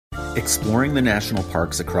Exploring the national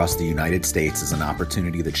parks across the United States is an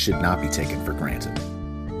opportunity that should not be taken for granted.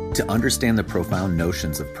 To understand the profound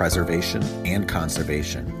notions of preservation and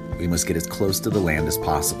conservation, we must get as close to the land as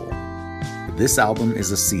possible. This album is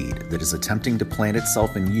a seed that is attempting to plant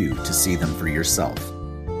itself in you to see them for yourself.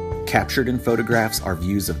 Captured in photographs are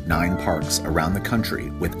views of 9 parks around the country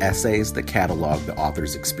with essays that catalog the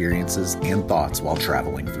author's experiences and thoughts while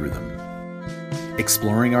traveling through them.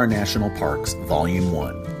 Exploring Our National Parks, Volume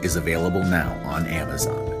 1 is available now on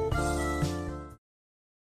Amazon.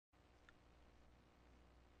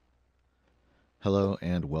 Hello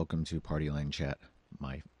and welcome to Partyline Chat.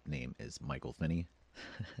 My name is Michael Finney.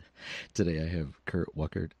 Today I have Kurt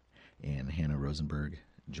Wuckert and Hannah Rosenberg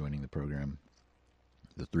joining the program.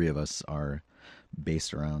 The three of us are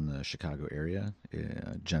based around the Chicago area,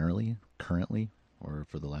 generally, currently, or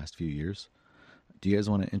for the last few years. Do you guys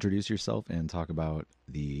want to introduce yourself and talk about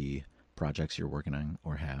the projects you're working on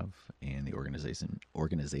or have, and the organization?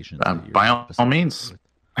 By all means.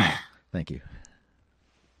 Thank you.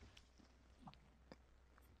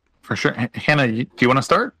 For sure. Hannah, do you want to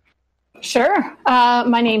start? Sure.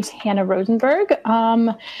 My name's Hannah Rosenberg.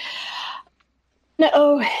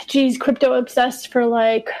 Crypto obsessed for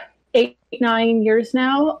like 8-9 years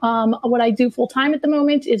now. What I do full time at the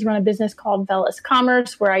moment is run a business called Velis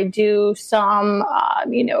Commerce, where I do some,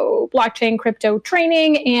 blockchain crypto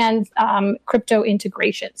training and crypto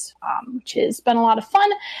integrations, which has been a lot of fun.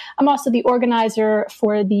 I'm also the organizer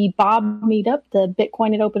for the Bob meetup, the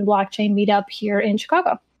Bitcoin and Open Blockchain meetup here in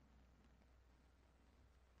Chicago.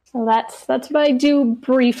 So that's what I do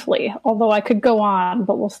briefly, although I could go on,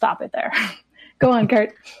 but we'll stop it there. Go on,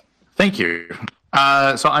 Kurt. Thank you.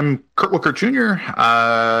 So I'm Kurt Wuckert Jr.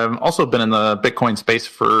 I've also been in the Bitcoin space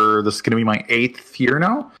for, this is going to be my 8th year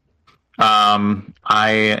now.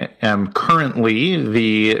 I am currently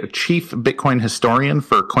the chief Bitcoin historian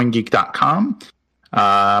for CoinGeek.com.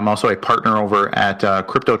 I'm also a partner over at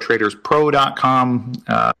CryptoTradersPro.com.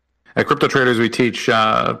 At Crypto Traders, we teach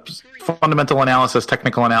fundamental analysis,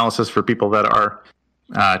 technical analysis for people that are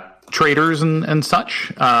traders and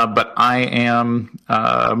such. But I am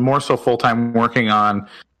more so full-time working on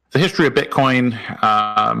the history of Bitcoin,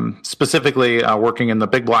 specifically working in the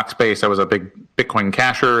big block space. I was a big Bitcoin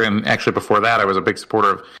casher, and actually before that, I was a big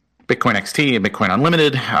supporter of Bitcoin XT and Bitcoin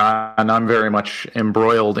Unlimited. And I'm very much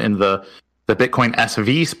embroiled in the Bitcoin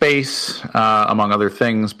SV space, among other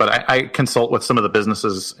things. But I consult with some of the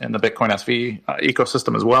businesses in the Bitcoin SV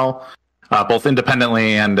ecosystem as well, both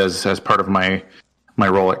independently and as part of my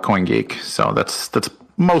role at CoinGeek. So that's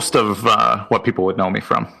most of what people would know me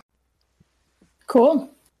from. Cool.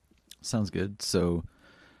 Sounds good. So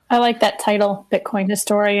I like that title, Bitcoin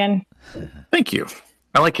historian. Thank you.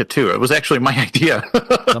 I like it too. It was actually my idea.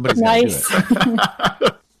 Somebody's nice. Gotta do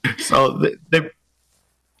it. So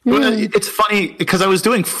it's funny because I was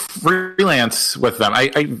doing freelance with them.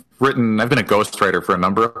 I've been a ghostwriter for a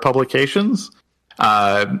number of publications.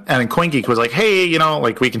 And then CoinGeek was like, hey,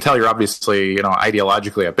 we can tell you're obviously,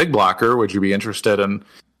 ideologically a big blocker. Would you be interested in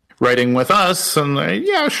writing with us? And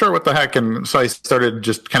yeah, sure. What the heck? And so I started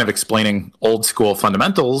just kind of explaining old school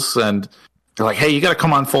fundamentals, and they're like, hey, you got to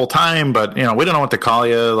come on full time, but we don't know what to call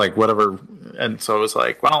you, like whatever. And so I was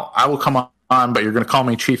like, well, I will come on, but you're going to call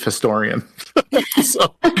me chief historian.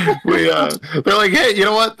 So they're like, hey, you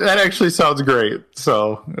know what? That actually sounds great.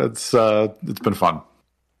 So it's been fun.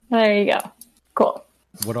 There you go. Cool.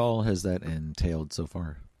 What all has that entailed so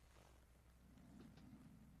far?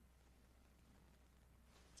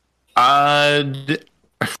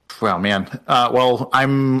 Well, man.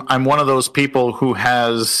 I'm one of those people who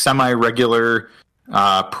has semi-regular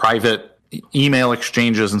private email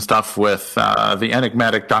exchanges and stuff with the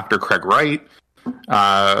enigmatic Dr. Craig Wright,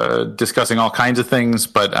 discussing all kinds of things.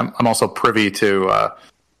 But I'm also privy to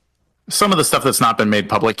some of the stuff that's not been made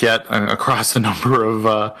public yet across a number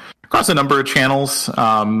of channels.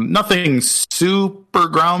 Nothing super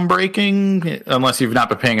groundbreaking unless you've not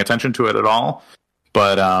been paying attention to it at all.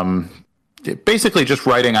 But basically just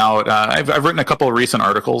writing out, I've written a couple of recent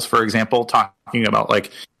articles, for example, talking about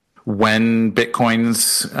like when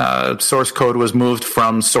Bitcoin's source code was moved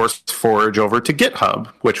from SourceForge over to GitHub,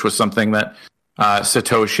 which was something that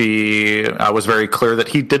Satoshi was very clear that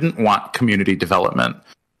he didn't want community development.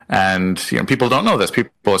 And people don't know this.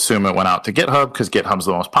 People assume it went out to GitHub because GitHub's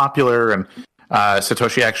the most popular. And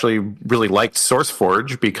Satoshi actually really liked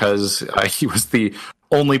SourceForge because he was the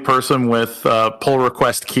only person with pull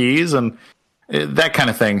request keys and that kind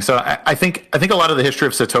of thing. So I think a lot of the history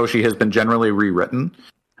of Satoshi has been generally rewritten,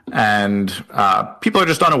 and people are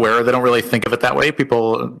just unaware. They don't really think of it that way.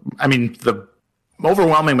 The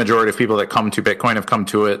overwhelming majority of people that come to Bitcoin have come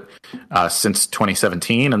to it since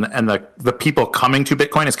 2017, and the people coming to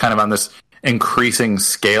Bitcoin is kind of on this increasing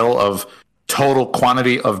scale of total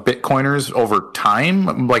quantity of Bitcoiners over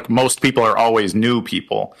time. Like most people are always new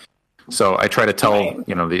people, so I try to tell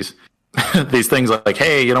these these things like,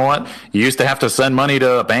 hey, you know what? You used to have to send money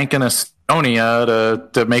to a bank in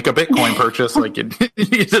Estonia to make a Bitcoin purchase. Like you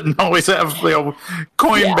didn't always have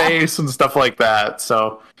Coinbase and stuff like that.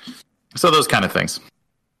 So those kind of things.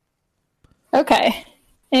 Okay,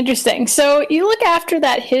 interesting. So you look after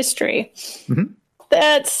that history. Mm-hmm.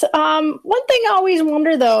 That's one thing I always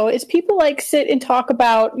wonder, though, is people like sit and talk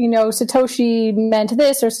about, Satoshi meant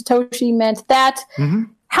this or Satoshi meant that. Mm-hmm.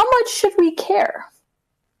 How much should we care?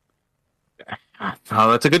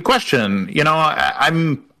 Oh, that's a good question.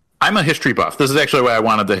 I'm a history buff. This is actually why I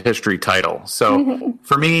wanted the history title. So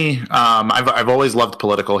for me, I've always loved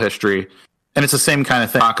political history, and it's the same kind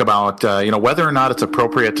of thing. Talk about whether or not it's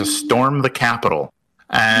appropriate to storm the Capitol,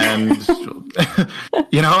 and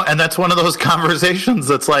and that's one of those conversations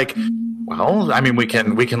that's like, well, I mean, we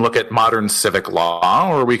can look at modern civic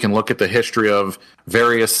law, or we can look at the history of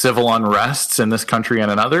various civil unrests in this country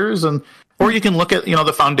and in others, or you can look at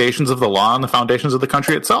the foundations of the law and the foundations of the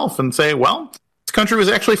country itself and say, well, this country was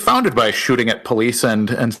actually founded by shooting at police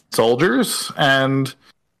and soldiers, and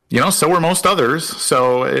so were most others.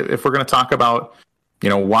 So if we're going to talk about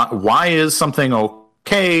why is something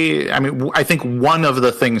okay, I mean, I think one of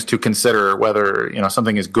the things to consider whether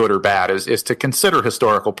something is good or bad is to consider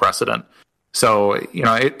historical precedent. So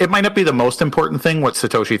it might not be the most important thing what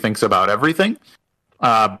Satoshi thinks about everything,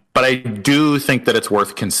 but I do think that it's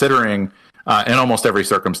worth considering in almost every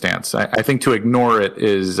circumstance. I think to ignore it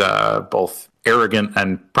is both arrogant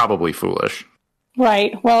and probably foolish.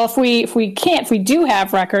 Right. Well, if we do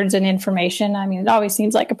have records and information, I mean, it always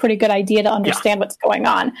seems like a pretty good idea to understand what's going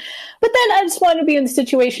on. But then I just want to be in the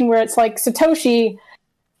situation where it's like Satoshi,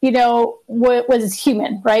 was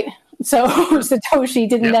human, right? So Satoshi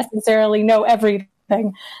didn't necessarily know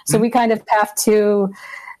everything. So we kind of have to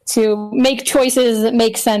make choices that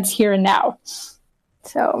make sense here and now.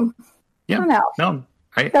 So I don't know. No,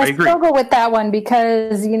 I agree. Struggle with that one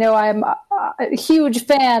because, I'm a huge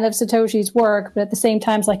fan of Satoshi's work, but at the same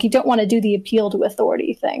time, it's like you don't want to do the appeal to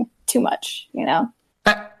authority thing too much,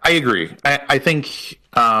 I agree. I think,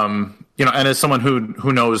 and as someone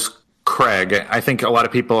who knows Craig, I think a lot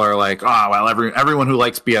of people are like, oh, well, everyone who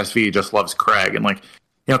likes BSV just loves Craig. And like,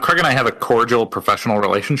 Craig and I have a cordial professional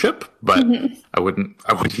relationship, but I wouldn't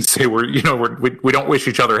say we don't wish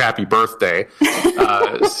each other happy birthday.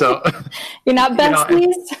 So you're not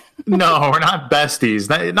besties? No, we're not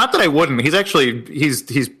besties. Not that I wouldn't.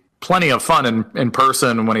 He's plenty of fun in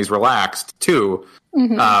person when he's relaxed too.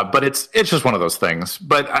 But it's just one of those things.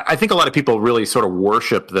 But I think a lot of people really sort of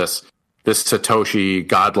worship this Satoshi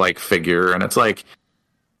godlike figure, and it's like,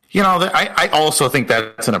 I also think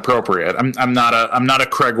that's inappropriate. I'm not a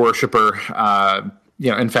Craig worshiper.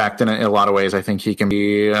 In fact, in a lot of ways, I think he can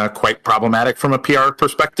be quite problematic from a PR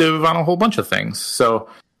perspective on a whole bunch of things. So,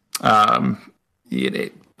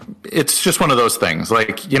 it's just one of those things.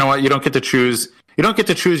 Like, you know what? You don't get to choose. You don't get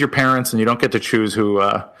to choose your parents, and you don't get to choose who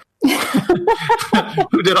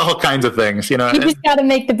who did all kinds of things. You just got to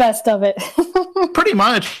make the best of it. Pretty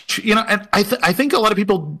much, and I think a lot of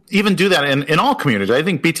people even do that in all communities. I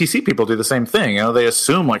think BTC people do the same thing. They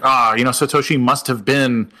assume like, Satoshi must have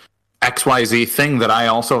been XYZ thing that I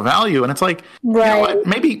also value, and it's like, right.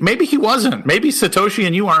 Maybe he wasn't. Maybe Satoshi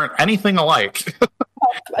and you aren't anything alike.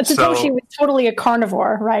 Satoshi was totally a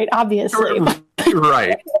carnivore, right? Obviously,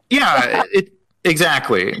 right? Yeah.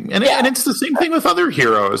 Exactly. And it's the same thing with other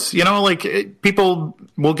heroes. People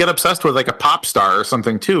will get obsessed with like a pop star or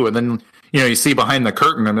something too. And then, you see behind the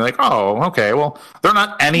curtain and be like, oh, okay, well, they're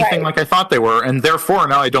not anything like I thought they were. And therefore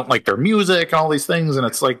now I don't like their music and all these things. And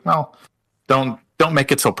it's like, well, don't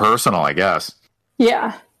make it so personal, I guess.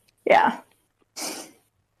 Yeah. Yeah.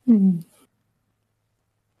 Do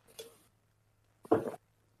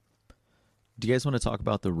you guys want to talk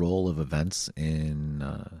about the role of events in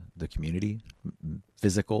the community?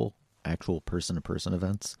 Physical, actual person-to-person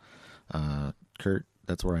events? Kurt,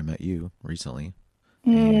 that's where I met you recently.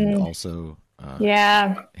 And also,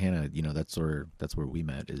 Hannah, that's where we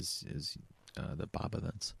met is the Bob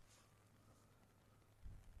events.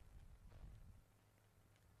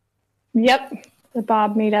 Yep, the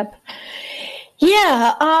Bob meetup.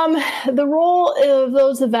 Yeah, the role of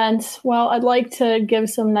those events, well, I'd like to give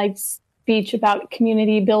some nice speech about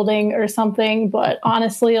community building or something, but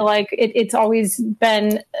honestly, like it's always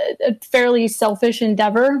been a fairly selfish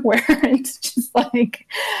endeavor where it's just like,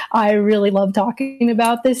 I really love talking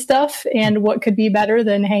about this stuff, and what could be better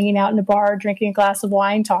than hanging out in a bar, drinking a glass of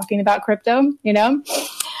wine, talking about crypto, you know?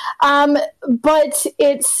 But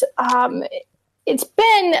it's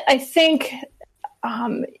been, I think,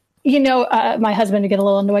 my husband would get a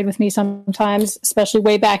little annoyed with me sometimes, especially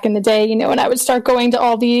way back in the day, when I would start going to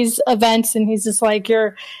all these events, and he's just like,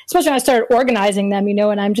 especially when I started organizing them,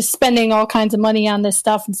 and I'm just spending all kinds of money on this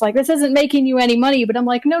stuff. It's like, this isn't making you any money, but I'm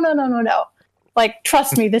like, no. Like,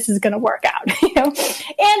 trust me, this is going to work out,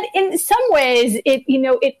 And in some ways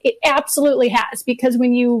it absolutely has, because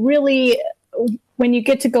when you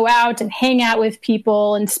get to go out and hang out with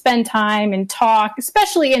people and spend time and talk,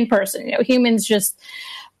 especially in person, humans just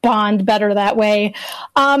bond better that way.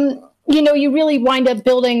 You really wind up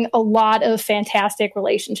building a lot of fantastic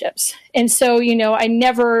relationships. And so, I've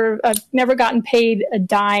never gotten paid a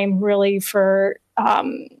dime really for,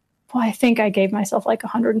 I think I gave myself like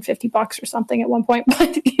 $150 or something at one point, but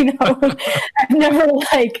I've never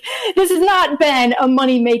this has not been a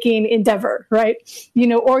money-making endeavor, right?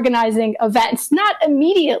 Organizing events, not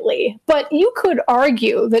immediately, but you could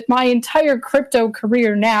argue that my entire crypto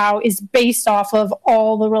career now is based off of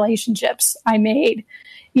all the relationships I made,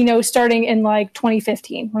 starting in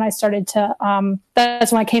 2015 when I started to,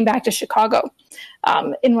 that's when I came back to Chicago,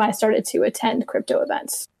 and when I started to attend crypto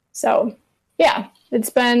events. So yeah,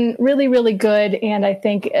 it's been really, really good. And I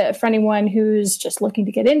think for anyone who's just looking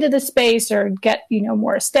to get into the space or get,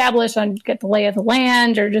 more established and get the lay of the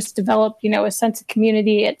land or just develop, a sense of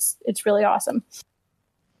community, it's really awesome.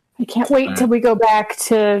 I can't wait till we go back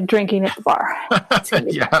to drinking at the bar.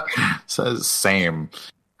 Yeah, so same.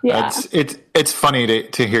 Yeah. It's funny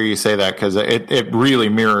to hear you say that, because it really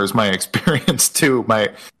mirrors my experience too.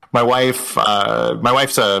 My wife's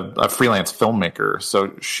a freelance filmmaker,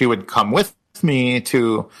 so she would come with me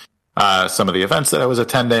to some of the events that I was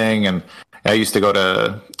attending, and I used to go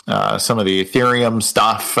to some of the Ethereum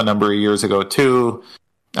stuff a number of years ago too.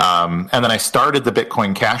 And then I started the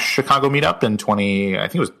Bitcoin Cash Chicago meetup in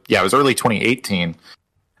it was early 2018.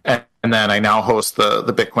 And then I now host the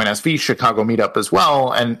Bitcoin SV Chicago meetup as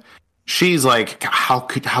well. And she's like, how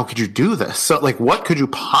could you do this? So what could you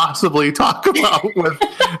possibly talk about with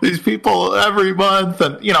these people every month?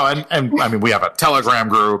 And, and I mean, we have a Telegram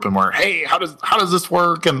group, and we're, hey, how does this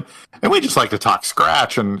work? And we just like to talk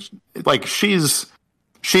scratch. And she's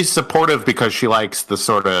supportive because she likes the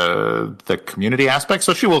sort of the community aspect.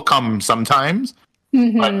 So she will come sometimes,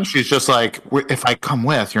 but she's just like, if I come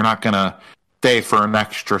with, you're not going to stay for an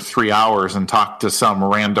extra 3 hours and talk to some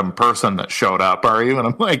random person that showed up, are you? And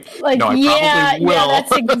I'm like no, I probably will. Yeah,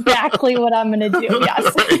 that's exactly what I'm going to do.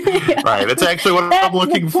 Yes. Right. It's actually what I'm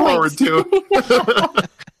looking forward to.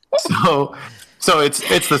 So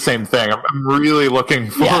it's the same thing. I'm really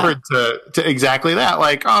looking forward to exactly that.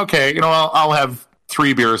 Like, okay, I'll have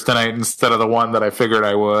 3 beers tonight instead of the one that I figured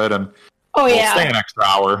I would, and we'll stay an extra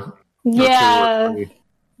hour. Yeah.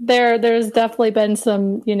 There's definitely been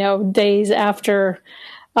some, days after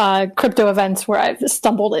crypto events where I've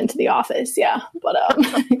stumbled into the office. Yeah. But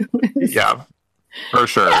yeah, for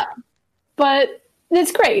sure. Yeah. But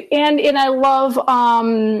it's great. And I love,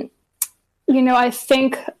 I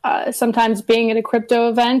think sometimes being at a crypto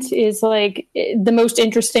event is like the most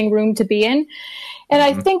interesting room to be in. And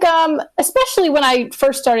I think, especially when I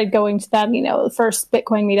first started going to them, the first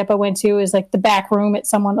Bitcoin meetup I went to was like the back room at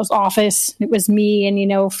someone's office. It was me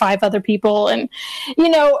and, 5 other people. And,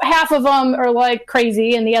 half of them are like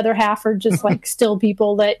crazy, and the other half are just like still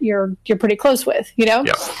people that you're pretty close with, Yep.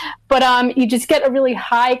 But you just get a really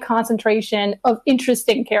high concentration of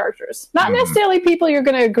interesting characters. Not necessarily people you're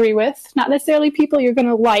going to agree with, not necessarily people you're going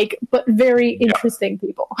to like, but very interesting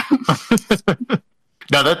people.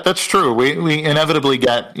 No, that's true. We inevitably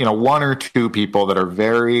get 1 or 2 people that are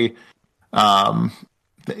very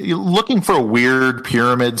looking for a weird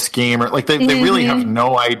pyramid scheme, or they really have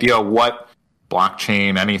no idea what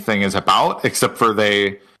blockchain anything is about, except for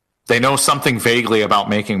they know something vaguely about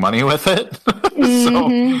making money with it.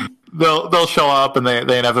 So they'll show up, and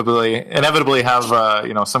they inevitably have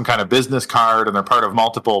some kind of business card, and they're part of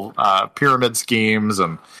multiple pyramid schemes,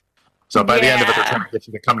 and so by the end of it, they're trying to get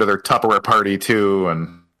you to come to their Tupperware party too.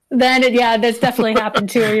 And then, that's definitely happened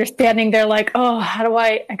too. Where you're standing there like, oh, how do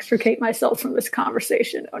I extricate myself from this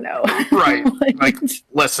conversation? Oh no. Right. like,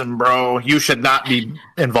 listen, bro, you should not be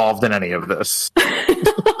involved in any of this. But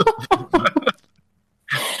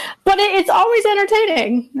it's always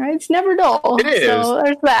entertaining, right? It's never dull. It is. So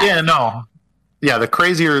there's that. Yeah, no. Yeah, the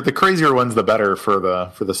crazier one's the better for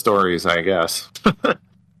the stories, I guess.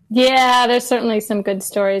 Yeah, there's certainly some good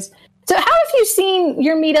stories. So how have you seen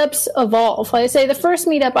your meetups evolve? Like I say, the first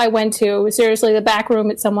meetup I went to was seriously the back room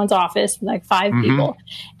at someone's office with like 5 people.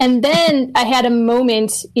 And then I had a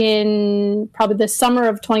moment in probably the summer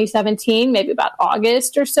of 2017, maybe about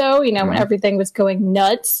August or so, when everything was going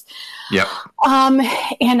nuts. Yep.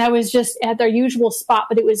 And I was just at their usual spot,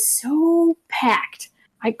 but it was so packed.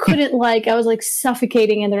 I couldn't I was like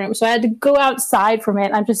suffocating in the room. So I had to go outside from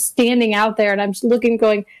it. I'm just standing out there and I'm just looking,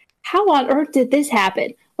 going, how on earth did this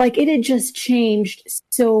happen? Like, it had just changed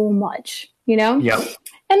so much, Yep.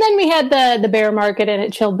 And then we had the bear market and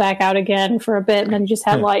it chilled back out again for a bit. And then just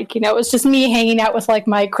had it was just me hanging out with like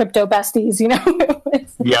my crypto besties, It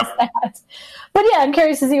was that. But yeah, I'm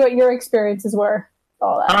curious to see what your experiences were.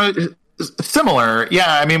 All that. Similar.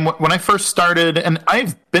 Yeah. I mean, when I first started, and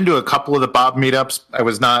I've been to a couple of the Bob meetups, I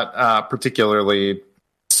was not particularly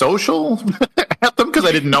social at them because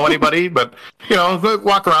I didn't know anybody, but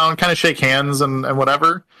walk around, kind of shake hands and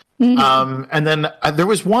whatever. And then there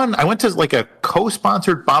was one, I went to like a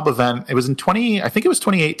co-sponsored Bob event. It was in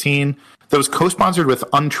 2018 that was co-sponsored with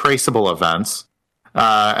Untraceable Events.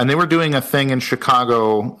 And they were doing a thing in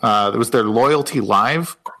Chicago. It was their Loyalty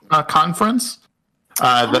Live conference,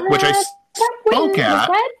 which I spoke at.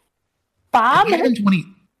 Bob?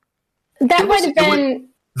 That might have been...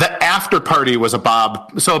 The after party was a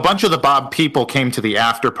Bob. So a bunch of the Bob people came to the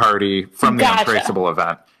after party from the Untraceable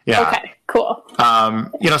event. Yeah. Okay, cool.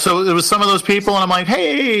 So it was some of those people, and I'm like,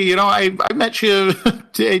 hey, I met you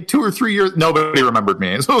 2 or 3 years. Nobody remembered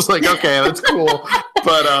me. So I was like, okay, that's cool.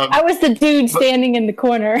 But I was the dude standing in the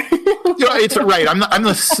corner. It's right. I'm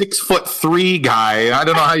the 6'3" guy. I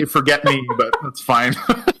don't know how you forget me, but that's fine.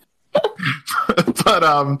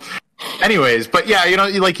 But anyways, but yeah,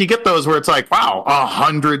 you get those where it's like, wow,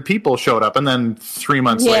 100 people showed up, and then 3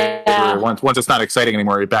 months later, once it's not exciting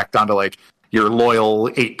anymore, you're back down to like your loyal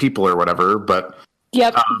 8 people or whatever. But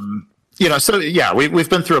yep. So yeah, we've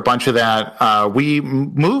been through a bunch of that. We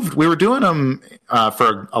were doing them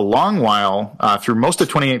for a long while through most of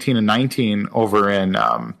 2018 and 19 over in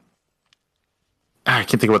I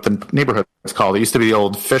can't think of what the neighborhood is called. It used to be the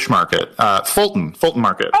old fish market, Fulton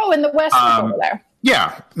Market. Oh, in the west over there.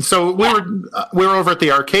 Yeah. So we were over at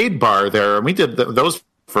the arcade bar there, and we did those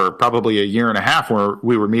for probably a year and a half, where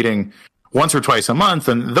we were meeting once or twice a month,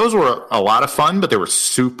 and those were a lot of fun, but they were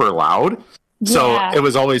super loud. So it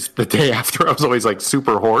was always the day after, I was always like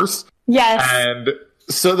super hoarse. Yes. And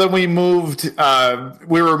so then we moved,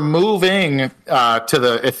 we were moving to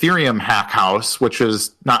the Ethereum hack house, which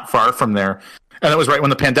is not far from there. And that was right when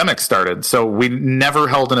the pandemic started. So we never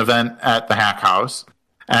held an event at the hack house.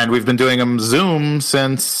 And we've been doing them Zoom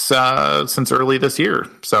since early this year.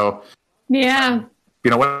 So yeah,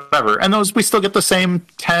 whatever. And those, we still get the same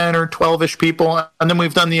 10 or 12-ish people. And then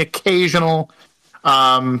we've done the occasional.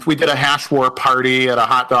 We did a hash war party at a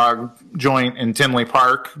hot dog joint in Tinley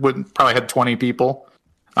Park. We probably had 20 people.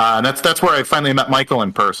 And that's where I finally met Michael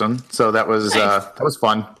in person. So that was nice. That was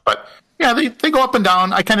fun. But yeah, they go up and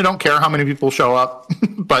down. I kind of don't care how many people show up,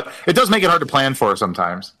 but it does make it hard to plan for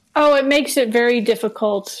sometimes. Oh, it makes it very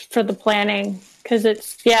difficult for the planning, because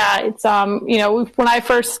it's when I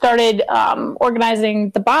first started organizing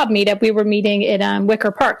the Bob meetup, we were meeting in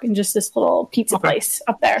Wuckert Park in just this little pizza place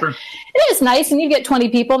up there. Sure. It is nice, and you get 20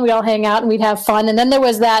 people, and we all hang out and we'd have fun. And then there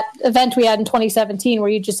was that event we had in 2017 where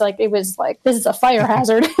you just it was like, this is a fire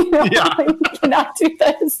hazard. Yeah. We cannot do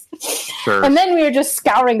this. Sure. And then we were just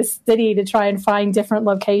scouring the city to try and find different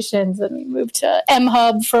locations, and we moved to M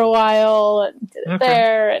Hub for a while and did it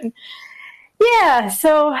there. And yeah,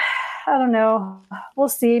 so I don't know. We'll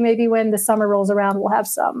see. Maybe when the summer rolls around, we'll have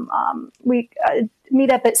some meet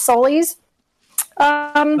up at Sully's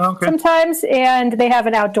sometimes, and they have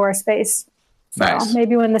an outdoor space. So nice.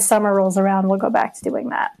 Maybe when the summer rolls around, we'll go back to doing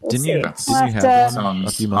that. Didn't you have one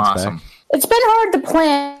a few months back? It's been hard to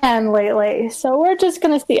plan lately, so we're just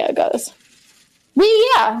going to see how it goes.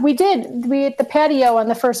 We did. We at the patio on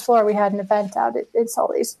the first floor, we had an event out at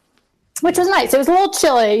Sully's, which was nice. It was a little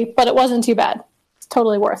chilly, but it wasn't too bad. It's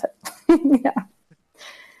totally worth it. Yeah.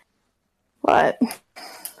 But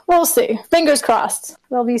we'll see. Fingers crossed.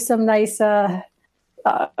 There'll be some nice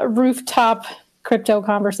rooftop crypto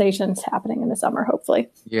conversations happening in the summer, hopefully.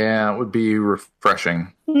 Yeah, it would be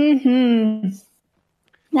refreshing. Mm-hmm.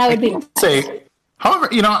 That would be nice. However,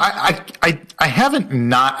 I haven't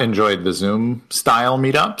not enjoyed the Zoom style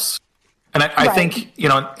meetups. And I think,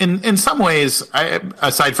 in some ways,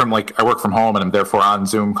 aside from I work from home and I'm therefore on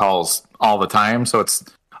Zoom calls all the time. So it's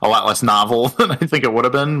a lot less novel than I think it would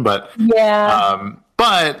have been. But yeah.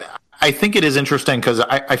 But I think it is interesting because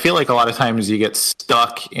I feel like a lot of times you get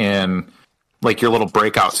stuck in like your little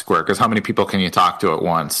breakout square, because how many people can you talk to at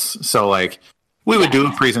once? So like we would do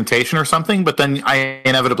a presentation or something, but then I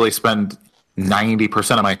inevitably spend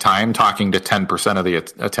 90% of my time talking to 10% of the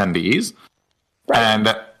attendees. Right.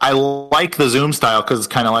 And I like the Zoom style because it's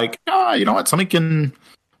kind of like, you know what, somebody can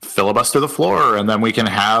filibuster the floor, and then we can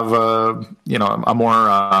have a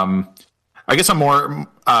more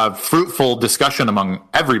fruitful discussion among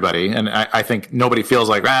everybody. And I think nobody feels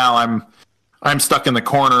like, well, I'm stuck in the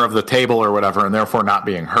corner of the table or whatever, and therefore not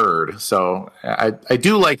being heard. So I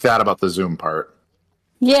do like that about the Zoom part.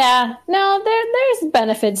 Yeah, no, there's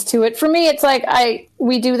benefits to it. For me, it's like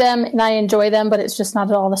we do them and I enjoy them, but it's just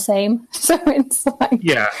not at all the same. So it's like,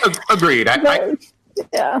 yeah, agreed. I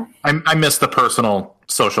miss the personal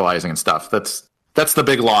socializing and stuff. That's the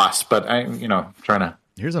big loss. But trying to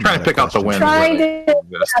pick out the wins. Trying to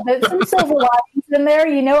have some silver linings in there.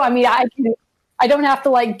 I mean, I don't have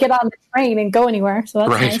to like get on the train and go anywhere. So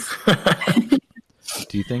that's nice.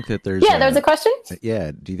 Do you think that there's... Yeah, there's a question?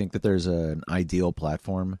 Yeah. Do you think that there's an ideal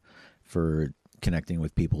platform for connecting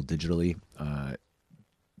with people digitally?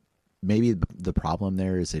 Maybe the problem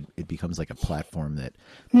there is it becomes like a platform that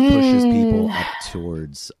pushes people up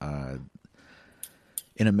towards an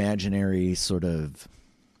imaginary sort of...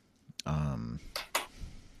 I'm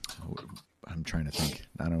trying to think.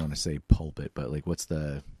 I don't want to say pulpit, but like what's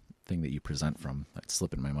the thing that you present from? That's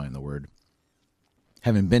slipping my mind, the word.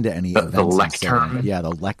 Haven't been to any events. The lectern. Yeah, the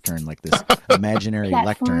lectern, like this imaginary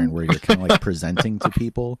lectern where you're kind of like presenting to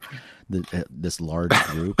people this large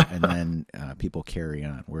group, and then people carry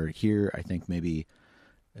on. Where here, I think maybe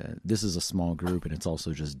this is a small group, and it's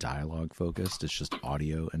also just dialogue focused. It's just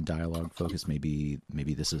audio and dialogue focused. Maybe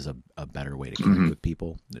this is a better way to connect with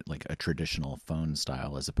people, like a traditional phone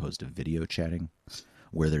style as opposed to video chatting,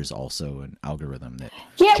 where there's also an algorithm that...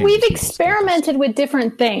 Yeah, we've experimented with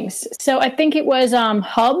different things. So I think it was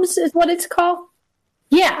Hubs is what it's called.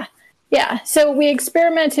 Yeah. So we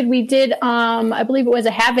experimented. We did, I believe it was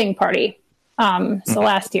a halving party,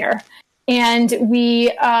 last year. And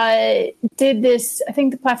we did this, I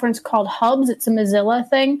think the platform's called Hubs. It's a Mozilla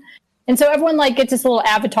thing. And so everyone like gets this little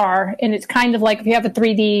avatar, and it's kind of like if you have a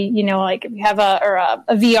 3D, like if you have a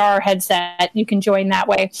VR headset, you can join that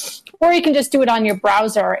way, or you can just do it on your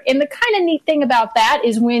browser. And the kind of neat thing about that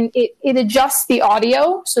is when it adjusts the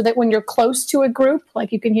audio so that when you're close to a group,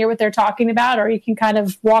 like you can hear what they're talking about, or you can kind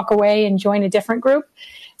of walk away and join a different group.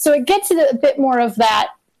 So it gets a bit more of that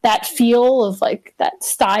feel of like that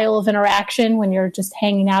style of interaction when you're just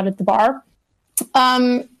hanging out at the bar.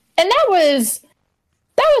 And that was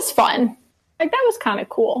fun. Like that was kind of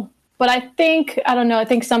cool. But I think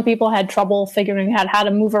some people had trouble figuring out how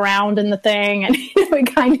to move around in the thing, and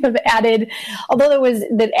it kind of added, although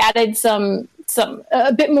that added some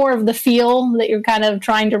a bit more of the feel that you're kind of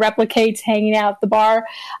trying to replicate hanging out at the bar.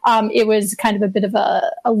 It was kind of a bit of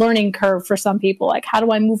a learning curve for some people. Like, how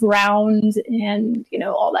do I move around and,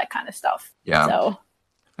 all that kind of stuff. Yeah. So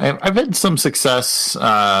I've had some success.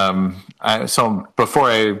 So before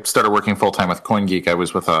I started working full-time with CoinGeek, I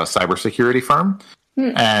was with a cybersecurity firm,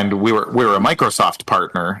 and we were a Microsoft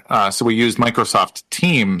partner. So we used Microsoft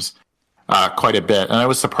Teams quite a bit. And I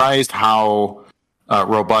was surprised how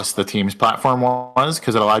robust the Teams platform was,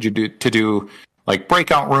 because it allowed you to do like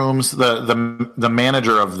breakout rooms. The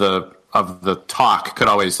manager of the talk could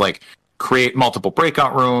always like create multiple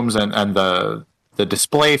breakout rooms, and the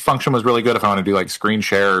display function was really good if I want to do like screen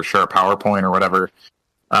share or share a PowerPoint or whatever.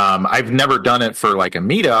 I've never done it for like a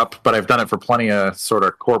meetup, but I've done it for plenty of sort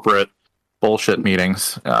of corporate bullshit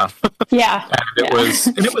meetings. Yeah. And it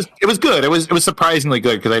was good. It was surprisingly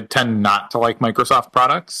good, because I tend not to like Microsoft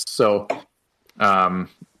products. So I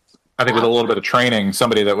think with a little bit of training,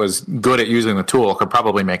 somebody that was good at using the tool could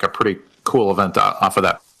probably make a pretty cool event off of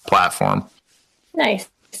that platform. Nice.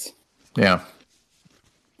 Yeah.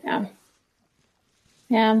 Yeah.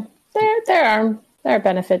 Yeah, there are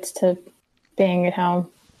benefits to being at home.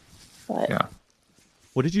 But yeah.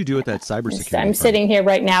 What did you do with that cybersecurity? I'm sitting here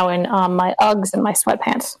right now in my Uggs and my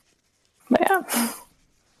sweatpants. But yeah.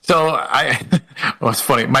 So it's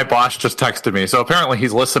funny. My boss just texted me. So apparently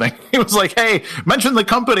he's listening. He was like, "Hey, mention the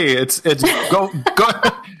company. It's go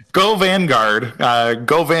Vanguard.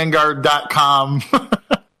 GoVanguard.com."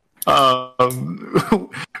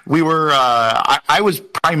 We were. I was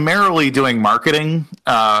primarily doing marketing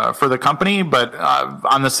for the company, but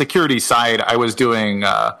on the security side, I was doing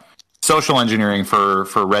social engineering for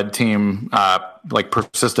red team, like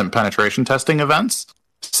persistent penetration testing events.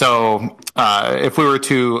 So if we were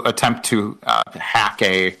to attempt to hack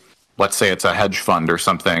let's say it's a hedge fund or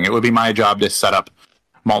something, it would be my job to set up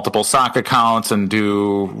multiple SOC accounts and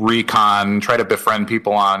do recon, try to befriend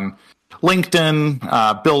people on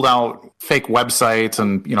LinkedIn, build out fake websites,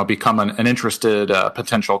 and become an interested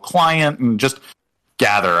potential client, and just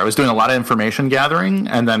gather. I was doing a lot of information gathering,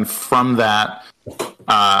 and then from that,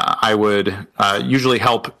 I would usually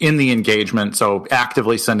help in the engagement, so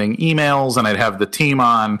actively sending emails, and I'd have the team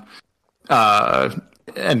on.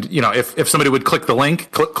 And if somebody would click the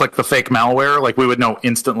link, click the fake malware, like we would know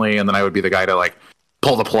instantly, and then I would be the guy to like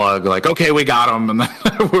pull the plug, like, okay, we got them, and then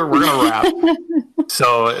we're gonna wrap.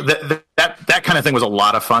 So that kind of thing was a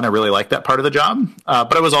lot of fun. I really liked that part of the job,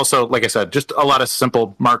 but it was also, like I said, just a lot of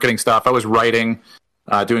simple marketing stuff. I was writing,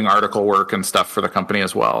 doing article work and stuff for the company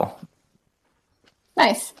as well.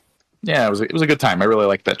 Nice. Yeah, it was a good time. I really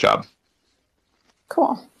liked that job.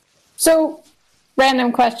 Cool. So,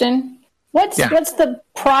 random question. What's the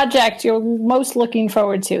project you're most looking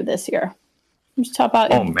forward to this year? Just talk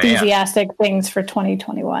about enthusiastic things for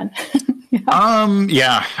 2021.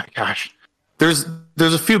 Yeah. Gosh. There's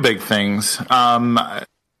a few big things.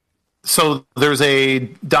 So there's a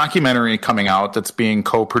documentary coming out that's being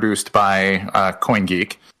co-produced by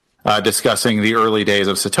CoinGeek, discussing the early days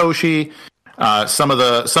of Satoshi. Some of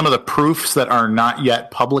the proofs that are not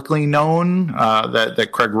yet publicly known that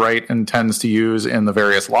Craig Wright intends to use in the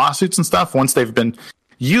various lawsuits and stuff once they've been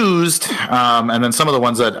used, and then some of the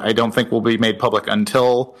ones that I don't think will be made public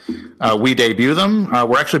until we debut them.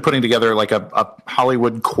 We're actually putting together like a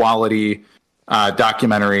Hollywood quality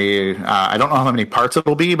documentary. I don't know how many parts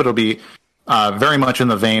it'll be, but it'll be very much in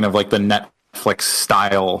the vein of like the Netflix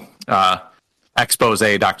style expose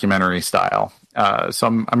documentary style. So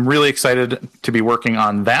I'm really excited to be working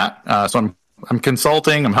on that. So I'm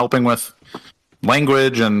consulting, I'm helping with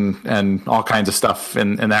language and all kinds of stuff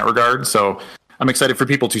in that regard. So I'm excited for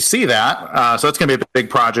people to see that. So it's going to be a big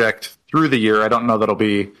project through the year. I don't know that it'll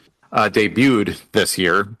be debuted this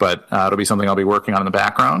year, but it'll be something I'll be working on in the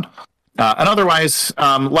background. And otherwise,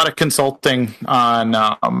 a lot of consulting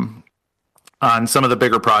on some of the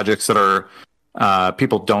bigger projects that are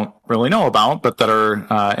people don't really know about, but that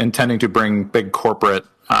are intending to bring big corporate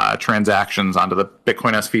transactions onto the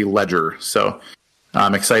Bitcoin SV ledger. So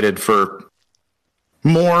I'm excited for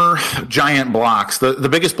more giant blocks. The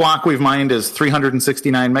biggest block we've mined is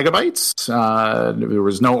 369 megabytes. There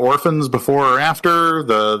was no orphans before or after.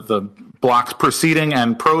 The blocks preceding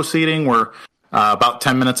and proceeding were about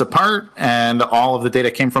 10 minutes apart, and all of the data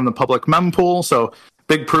came from the public mempool. So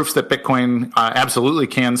big proofs that Bitcoin absolutely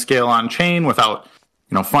can scale on chain without,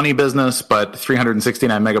 funny business, but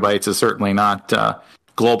 369 megabytes is certainly not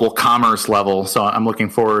global commerce level. So I'm looking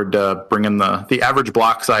forward to bringing the average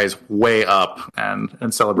block size way up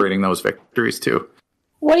and celebrating those victories too.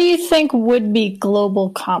 What do you think would be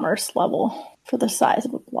global commerce level for the size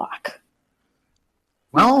of a block?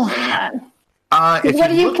 Well, what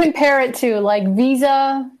do you compare it to? Like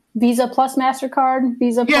Visa plus MasterCard,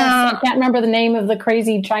 Visa plus, I can't remember the name of the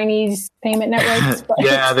crazy Chinese payment networks.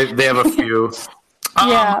 Yeah, they have a few.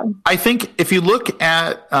 I think if you look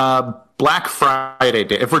at Black Friday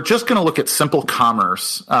day, if we're just going to look at simple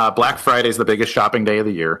commerce, Black Friday is the biggest shopping day of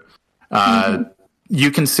the year.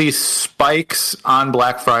 You can see spikes on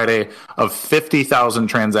Black Friday of 50,000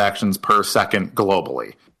 transactions per second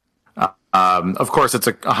globally. Of course, it's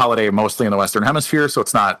a holiday mostly in the Western Hemisphere, so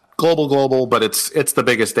it's not global, but it's the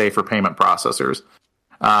biggest day for payment processors.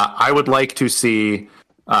 I would like to see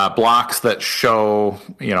blocks that show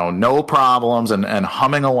no problems and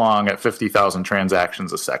humming along at 50,000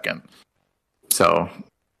 transactions a second. So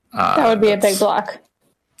that would be a big block.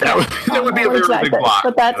 That would be a very big block.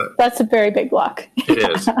 But that's a very big block. It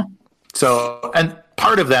is. So, and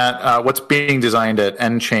part of that, what's being designed at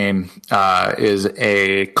nChain is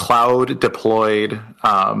a cloud deployed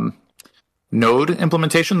node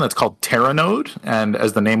implementation that's called TerraNode. And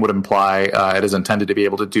as the name would imply, it is intended to be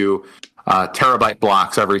able to do terabyte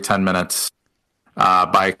blocks every 10 minutes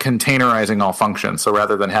by containerizing all functions. So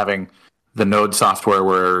rather than having the node software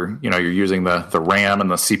where you're using the RAM and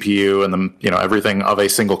the CPU and the everything of a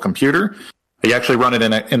single computer, you actually run it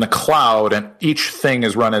in the cloud, and each thing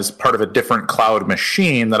is run as part of a different cloud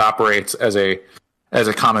machine that operates as a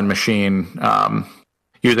common machine,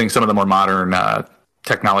 using some of the more modern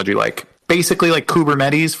technology, basically like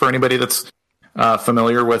Kubernetes. For anybody that's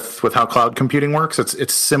familiar with how cloud computing works,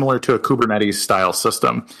 it's similar to a Kubernetes style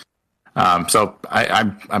system. So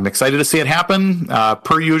I'm excited to see it happen.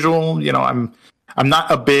 Per usual, I'm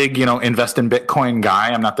not a big, invest in Bitcoin guy.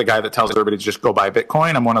 I'm not the guy that tells everybody to just go buy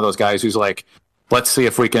Bitcoin. I'm one of those guys who's like, let's see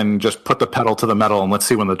if we can just put the pedal to the metal and let's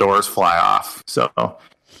see when the doors fly off. So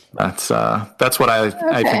that's what I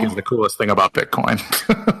think is the coolest thing about Bitcoin.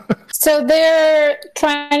 So they're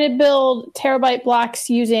trying to build terabyte blocks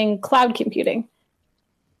using cloud computing.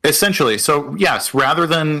 Essentially, so yes, rather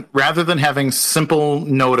than having simple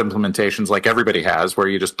node implementations like everybody has, where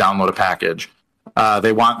you just download a package,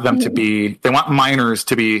 they want miners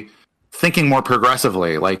to be thinking more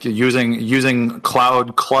progressively, like using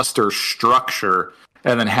cloud cluster structure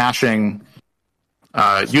and then hashing,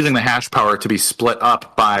 using the hash power to be split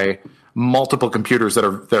up by multiple computers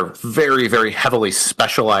they're very, very heavily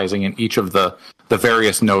specializing in each of the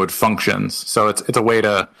various node functions. So it's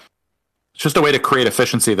just a way to create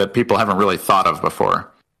efficiency that people haven't really thought of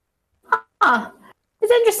before.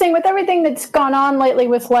 It's interesting with everything that's gone on lately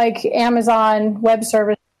with like Amazon Web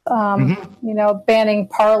Service, banning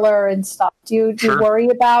Parler and stuff. Do you worry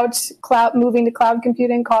about moving to cloud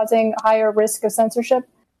computing causing higher risk of censorship?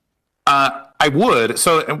 I would.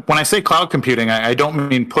 So when I say cloud computing, I don't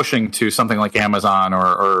mean pushing to something like Amazon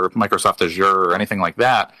or Microsoft Azure or anything like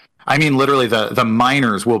that. I mean, literally, the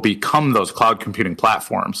miners will become those cloud computing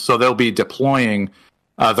platforms. So they'll be deploying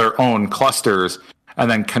their own clusters and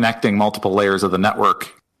then connecting multiple layers of the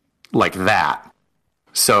network like that.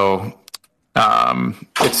 So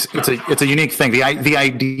it's a unique thing. The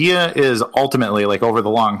idea is ultimately, like over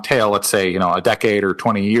the long tail, let's say a decade or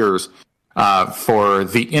 20 years, for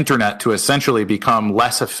the internet to essentially become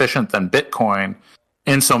less efficient than Bitcoin,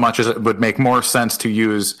 in so much as it would make more sense to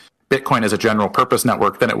use Bitcoin as a general purpose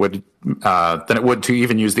network than it would to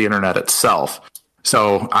even use the internet itself.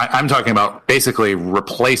 So I'm talking about basically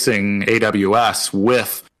replacing AWS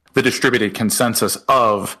with the distributed consensus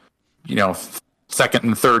of second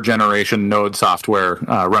and third generation node software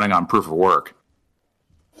running on proof of work.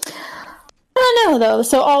 I don't know though.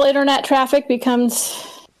 So all internet traffic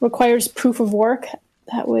requires proof of work.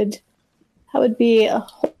 That would be a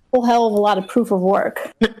whole hell of a lot of proof of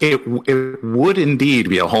work. It would indeed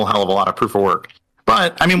be a whole hell of a lot of proof of work.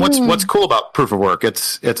 But I mean, what's cool about proof of work?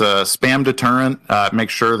 It's a spam deterrent.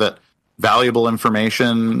 Makes sure that valuable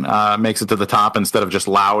information makes it to the top instead of just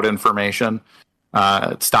loud information.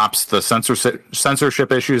 It stops the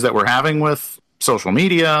censorship issues that we're having with social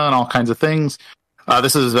media and all kinds of things.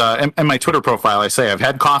 This is in my Twitter profile. I say I've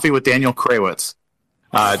had coffee with Daniel Krawitz.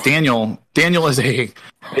 Daniel is a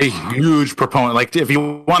huge proponent. Like, if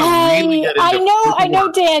you want to really get into I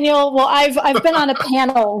know Daniel. Well, I've been on a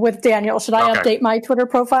panel with Daniel. Should I update my Twitter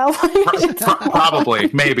profile? Probably,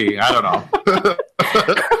 maybe. I don't know.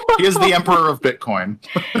 He is the emperor of Bitcoin.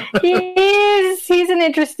 He's an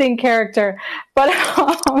interesting character, but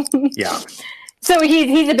yeah. So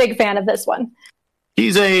he's a big fan of this one.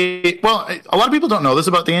 He's a lot of people don't know this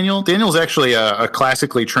about Daniel. Daniel's actually a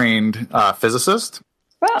classically trained physicist.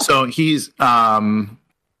 Wow. So he's, I'm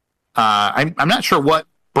not sure what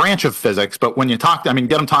branch of physics, but when you get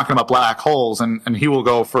him talking about black holes, and he will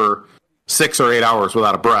go for 6 or 8 hours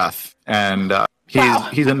without a breath. And Daniel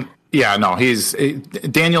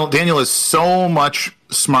is so much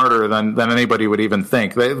smarter than anybody would even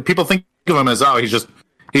think. People think of him as,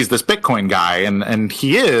 he's this Bitcoin guy, and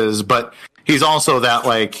he is, but he's also that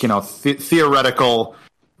theoretical,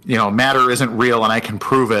 matter isn't real and I can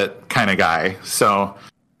prove it kind of guy. So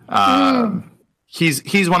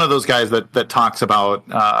he's one of those guys that talks about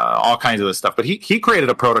all kinds of this stuff. But he created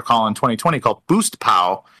a protocol in 2020 called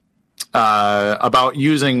BoostPow about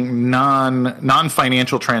using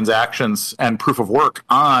non-financial transactions and proof of work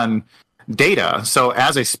on data. So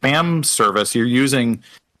as a spam service, you're using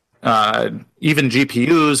even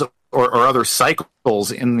GPUs or other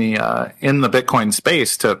cycles in the Bitcoin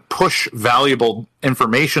space to push valuable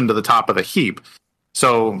information to the top of the heap.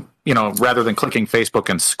 So, rather than clicking Facebook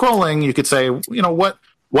and scrolling, you could say,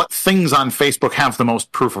 what things on Facebook have the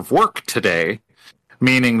most proof of work today?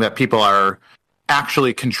 Meaning that people are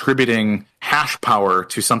actually contributing hash power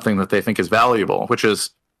to something that they think is valuable, which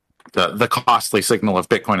is the costly signal of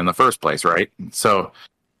Bitcoin in the first place, right? So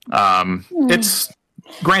it's...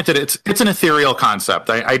 Granted, it's an ethereal concept.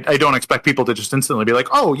 I don't expect people to just instantly be like,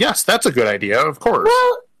 oh, yes, that's a good idea, of course.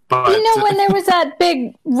 Well, when there was that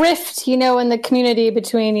big rift, in the community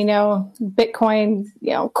between, Bitcoin,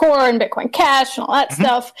 Core and Bitcoin Cash and all that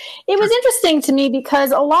stuff, it was interesting to me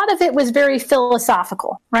because a lot of it was very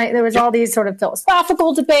philosophical, right? There was all these sort of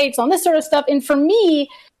philosophical debates on this sort of stuff. And for me,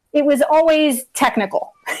 it was always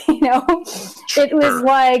technical, It was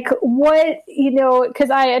like, what, because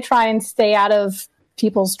I try and stay out of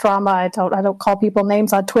people's trauma. I don't call people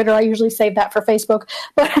names on Twitter. I usually save that for Facebook.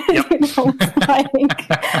 But I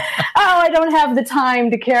don't have the time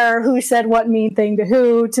to care who said what mean thing to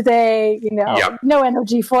who today. No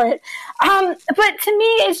energy for it. But to me,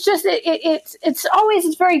 it's just it's always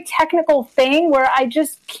this very technical thing where I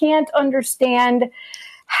just can't understand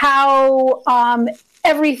how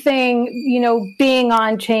everything being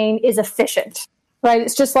on chain is efficient. right?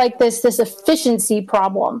 It's just like this efficiency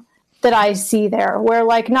problem that I see there, where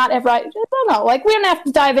like not every, I don't know, like we don't have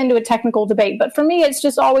to dive into a technical debate, but for me, it's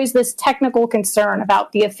just always this technical concern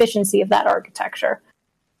about the efficiency of that architecture.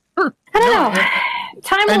 Sure. I don't know.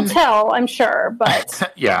 Time will tell, I'm sure,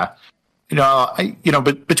 but yeah,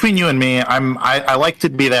 but between you and me, I like to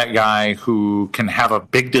be that guy who can have a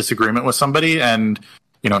big disagreement with somebody and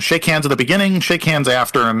shake hands at the beginning, shake hands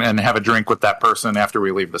after, and have a drink with that person after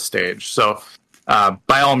we leave the stage. So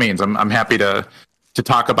by all means, I'm happy to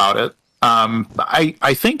talk about it.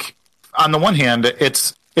 I think on the one hand,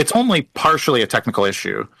 it's only partially a technical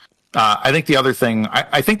issue. I think the other thing,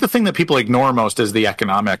 I think the thing that people ignore most is the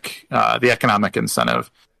economic incentive.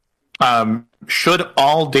 Should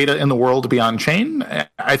all data in the world be on chain?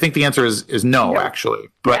 I think the answer is no, actually.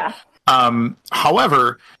 But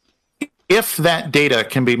however, if that data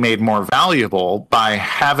can be made more valuable by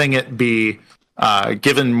having it be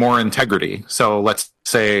given more integrity, so let's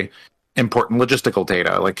say important logistical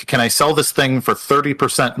data, like can I sell this thing for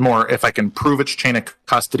 30% more if I can prove its chain of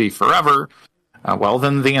custody forever? Well,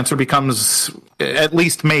 then the answer becomes at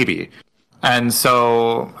least maybe. And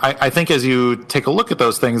so I think as you take a look at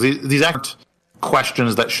those things, these aren't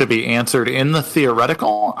questions that should be answered in the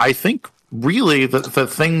theoretical. I think really the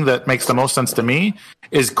thing that makes the most sense to me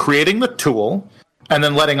is creating the tool and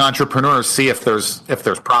then letting entrepreneurs see if there's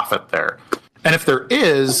profit there. And if there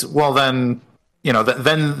is, well, then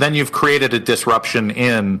then you've created a disruption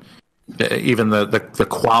in even the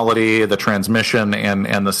quality, the transmission,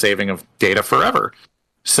 and the saving of data forever.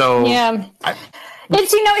 So yeah.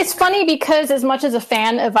 It's funny because as much as a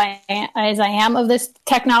fan as I am of this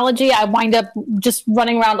technology, I wind up just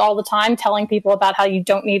running around all the time telling people about how you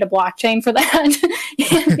don't need a blockchain for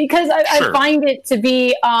that because I find it to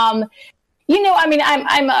be, I'm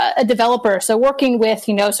a developer, so working with,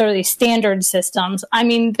 sort of these standard systems,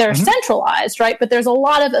 they're centralized, right? But there's a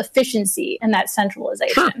lot of efficiency in that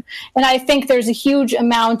centralization. Sure. And I think there's a huge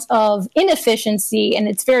amount of inefficiency, and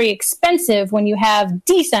it's very expensive when you have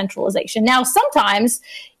decentralization. Now, sometimes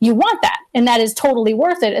you want that, and that is totally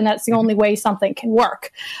worth it, and that's the only way something can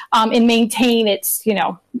work and maintain its,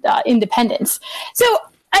 independence. So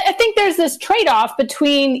I think there's this trade-off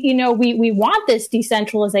between, we want this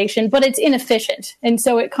decentralization, but it's inefficient. And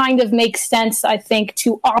so it kind of makes sense, I think,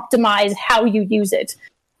 to optimize how you use it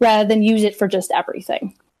rather than use it for just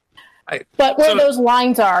everything. But where those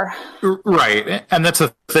lines are. Right. And that's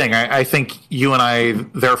the thing. I think you and I,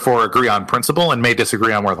 therefore, agree on principle and may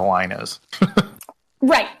disagree on where the line is.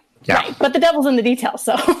 Right. Yeah. Right. But the devil's in the details.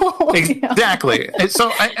 So Exactly. So,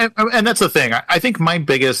 and that's the thing. I think my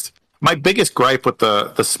biggest gripe with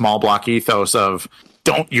the small block ethos of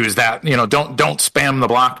don't use that, don't spam the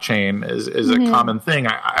blockchain is a common thing.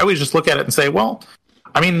 I always just look at it and say, well,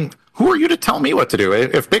 who are you to tell me what to do?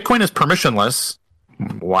 If Bitcoin is permissionless,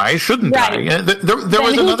 why shouldn't I? There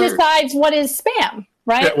was who decides what is spam,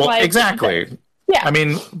 right? Yeah, well, exactly. Yeah.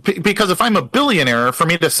 Because if I'm a billionaire, for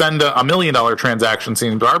me to send a $1 million transaction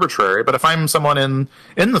seems arbitrary. But if I'm someone in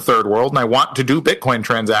the third world and I want to do Bitcoin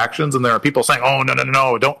transactions, and there are people saying, "Oh,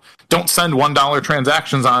 no, don't send $1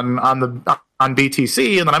 transactions on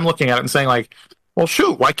BTC," and then I'm looking at it and saying, like, "Well,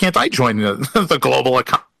 shoot, why can't I join the global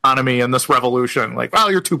economy in this revolution?" Like,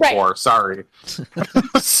 well, you're too poor. Sorry.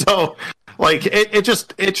 So, like,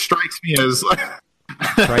 it strikes me as.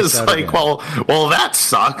 It's like, well, that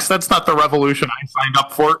sucks. That's not the revolution I signed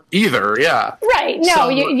up for either. Yeah. Right. No, so,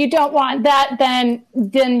 you don't want that. Then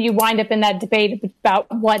you wind up in that debate about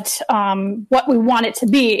what we want it to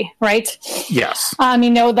be. Right. Yes.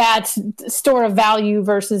 That store of value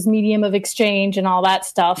versus medium of exchange and all that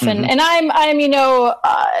stuff. And I'm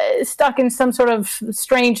stuck in some sort of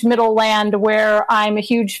strange middle land where I'm a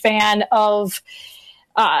huge fan of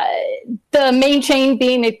the main chain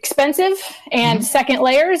being expensive and second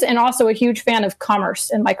layers, and also a huge fan of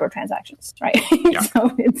commerce and microtransactions, right? Yeah.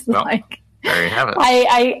 So it's like, there you have it.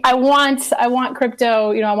 I want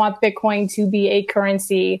crypto, I want Bitcoin to be a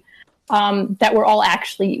currency that we're all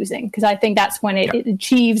actually using, because I think that's when it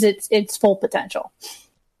achieves its full potential.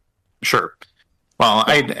 Sure. Well,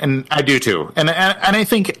 I do too, and I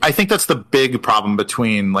think that's the big problem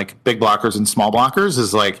between like big blockers and small blockers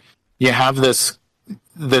is like you have this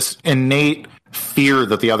innate fear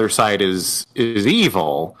that the other side is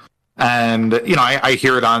evil, and I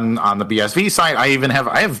hear it on the BSV side. I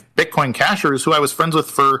have Bitcoin cashers who I was friends with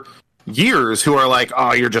for years who are like,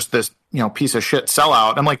 "Oh, you're just this piece of shit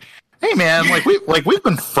sellout." I'm like, "Hey man, we've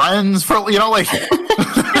been friends for like."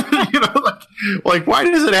 Like why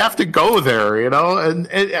does it have to go there? And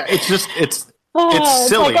it's It's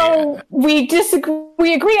silly. Like, oh, we disagree.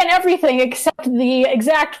 We agree on everything except the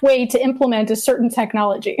exact way to implement a certain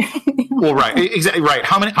technology. Well, right, exactly right.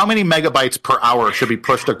 How many megabytes per hour should be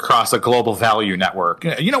pushed across a global value network?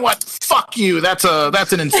 You know what? Fuck you. That's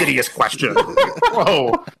an insidious question.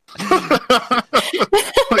 Whoa.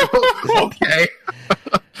 Okay.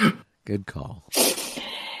 Good call.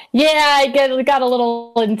 Yeah, it got a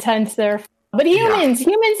little intense there. But humans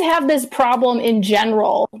have this problem in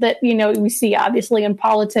general that, we see obviously in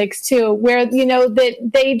politics too, where, that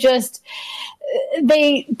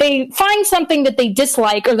they find something that they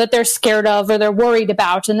dislike or that they're scared of or they're worried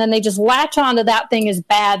about. And then they just latch onto that thing as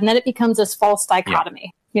bad. And then it becomes this false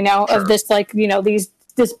dichotomy, of this,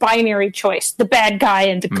 this binary choice, the bad guy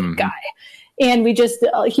and the good guy. And we just,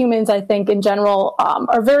 humans, I think, in general,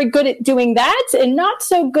 are very good at doing that and not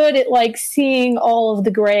so good at, seeing all of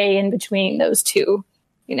the gray in between those two,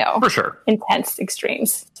 for sure, intense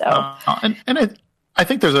extremes. So, I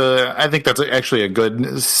think that's actually a good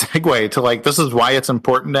segue to, this is why it's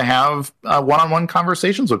important to have one-on-one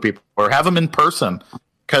conversations with people or have them in person.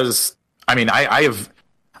 Because, I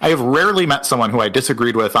have rarely met someone who I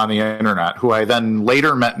disagreed with on the internet who I then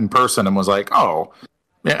later met in person and was like, oh,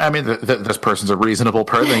 yeah, this person's a reasonable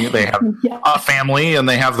person. They have a family and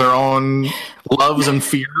they have their own loves and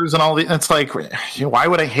fears and all the. It's like, why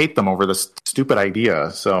would I hate them over this stupid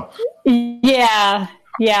idea? So, yeah,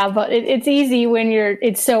 but it's easy when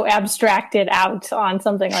it's so abstracted out on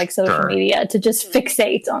something like social media to just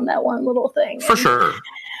fixate on that one little thing. For sure.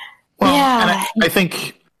 Well, and I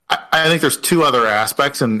think there's two other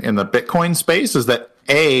aspects in the Bitcoin space. Is that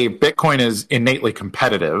A, Bitcoin is innately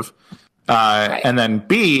competitive. And then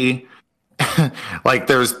B,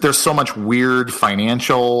 there's so much weird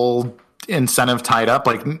financial incentive tied up.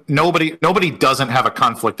 Nobody doesn't have a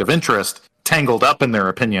conflict of interest tangled up in their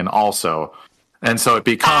opinion also. And so it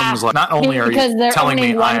becomes not only are you telling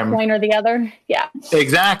me I'm one coin or the other. Yeah,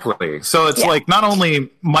 exactly. So it's not only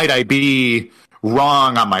might I be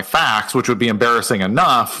wrong on my facts, which would be embarrassing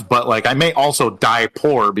enough, but I may also die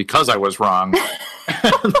poor because I was wrong.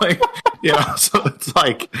 So it's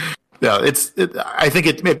yeah, I think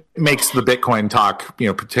it makes the Bitcoin talk,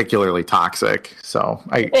 particularly toxic. So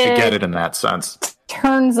I get it in that sense.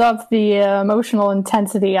 Turns up the emotional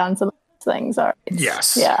intensity on some of these things.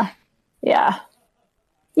 Yes. Yeah.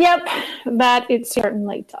 Yep. That it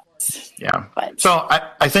certainly does. Yeah. But. So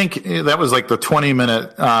I think that was the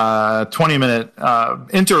 20-minute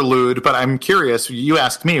interlude. But I'm curious. You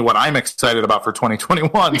asked me what I'm excited about for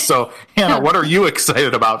 2021. So Hannah, what are you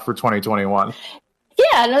excited about for 2021?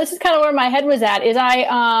 Yeah, no, this is kind of where my head was at. Is I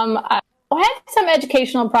have some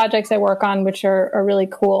educational projects I work on, which are really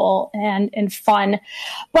cool and fun.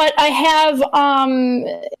 But I have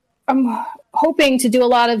I'm hoping to do a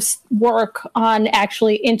lot of work on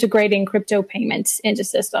actually integrating crypto payments into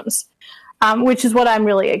systems, which is what I'm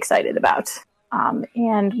really excited about. I'm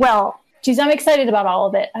excited about all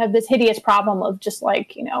of it. I have this hideous problem of just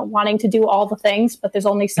wanting to do all the things, but there's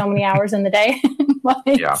only so many hours in the day.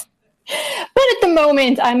 Yeah. But at the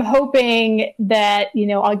moment, I'm hoping that,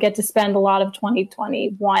 I'll get to spend a lot of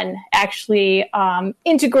 2021 actually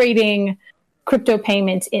integrating crypto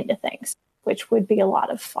payments into things, which would be a lot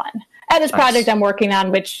of fun. I have this project I'm working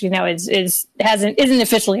on, which, isn't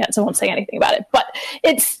official yet, so I won't say anything about it. But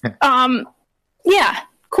it's,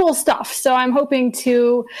 cool stuff. So I'm hoping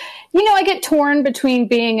to, I get torn between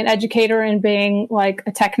being an educator and being a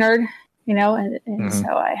tech nerd, and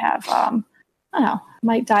so I have, I don't know,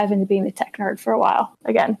 might dive into being a tech nerd for a while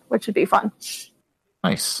again, which would be fun.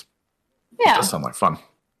 Nice. Yeah. That does sound like fun.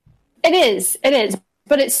 It is.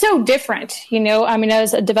 But it's so different, I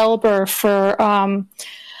was a developer for a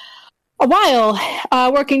while,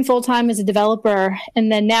 working full-time as a developer,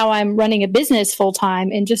 and then now I'm running a business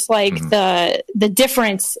full-time, and just the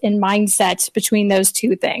difference in mindset between those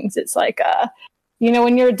two things. It's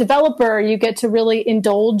when you're a developer, you get to really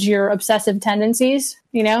indulge your obsessive tendencies,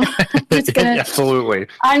 Absolutely.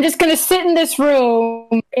 I'm just going to sit in this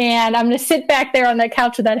room and I'm going to sit back there on that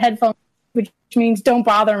couch with that headphone, which means don't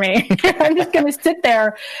bother me. I'm just going to sit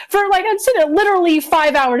there for I'm sitting literally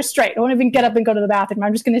 5 hours straight. I won't even get up and go to the bathroom.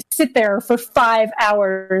 I'm just going to sit there for 5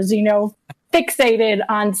 hours, fixated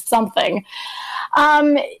on something.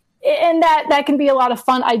 And that can be a lot of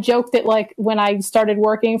fun. I joke that when I started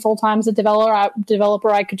working full time as a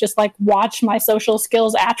developer, I could just watch my social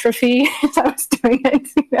skills atrophy as I was doing it.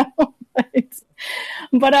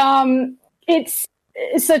 But it's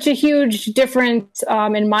such a huge difference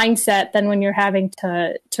in mindset than when you're having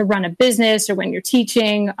to run a business or when you're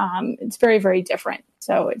teaching. It's very, very different.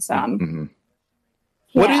 So it's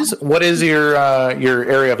What is your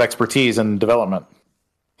area of expertise in development?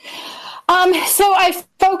 So I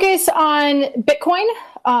focus on Bitcoin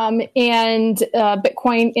and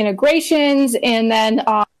Bitcoin integrations, and then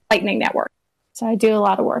Lightning Network. So I do a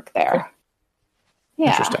lot of work there.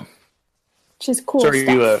 Yeah. Interesting. Which is cool. So are stuff.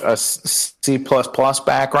 you a C++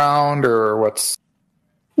 background, or what's?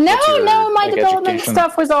 No, your, my like, development education?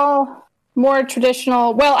 stuff was all more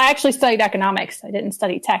traditional. Well, I actually studied economics. I didn't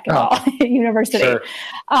study tech at all at university. Sure.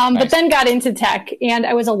 But Nice. then got into tech, and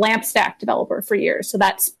I was a LAMP stack developer for years. So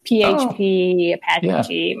that's PHP,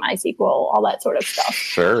 Apache, MySQL, all that sort of stuff.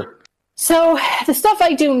 Sure. So the stuff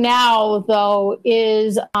I do now, though,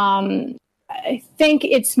 is I think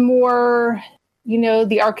it's more,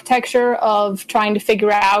 the architecture of trying to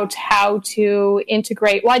figure out how to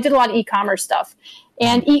integrate. Well, I did a lot of e-commerce stuff,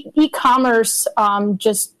 and e-commerce,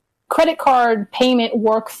 just credit card payment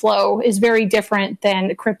workflow is very different than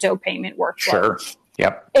the crypto payment workflow. Sure.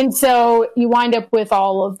 Yep. And so you wind up with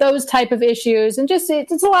all of those type of issues, and just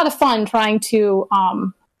it's a lot of fun trying to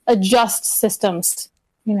adjust systems,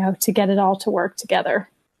 to get it all to work together.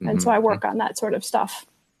 And so I work on that sort of stuff.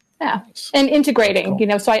 Yeah. And integrating,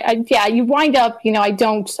 Cool. So you wind up,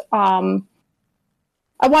 I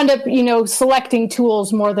wind up, selecting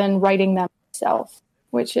tools more than writing them myself,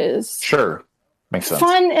 which is Sure. Makes sense.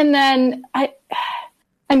 fun. And then I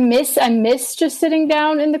miss just sitting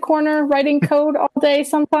down in the corner writing code all day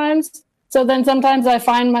sometimes. So then sometimes I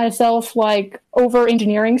find myself like over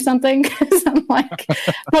engineering something, because I'm like,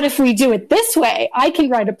 but if we do it this way, I can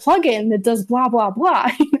write a plugin that does blah, blah,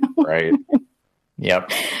 blah. Right.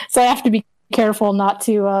 Yep. So I have to be careful not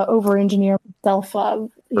to over engineer myself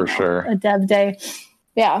For sure. a dev day.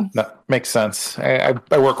 Yeah. That makes sense. I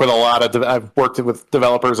work with a lot of, I've worked with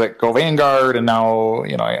developers at Go Vanguard, and now,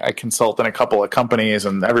 I consult in a couple of companies,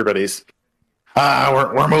 and everybody's,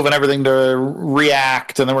 we're moving everything to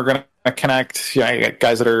React, and then we're going to connect. I got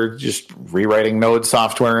guys that are just rewriting Node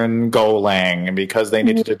software in Golang, and because they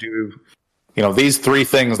needed to do, these three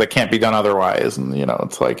things that can't be done otherwise. And,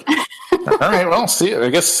 it's like, all right, well, see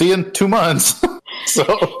you in 2 months. So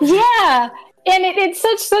yeah. And it's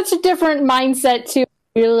such a different mindset too.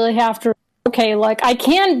 You really have to, like, I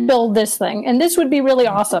can build this thing, and this would be really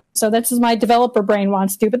awesome. So this is my developer brain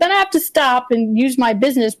wants to, but then I have to stop and use my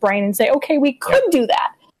business brain and say, okay, we could do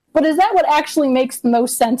that. But is that what actually makes the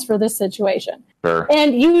most sense for this situation? Sure.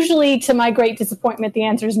 And usually, to my great disappointment, the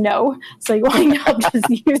answer is no. So you wind up just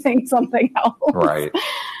using something else. Right.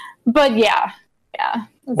 But yeah.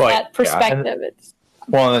 Well, that perspective, it's.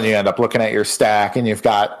 Well, and then you end up looking at your stack, and you've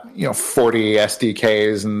got 40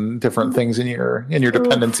 SDKs and different things in your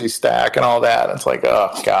dependency stack and all that. It's like, oh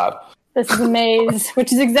God, this is a maze,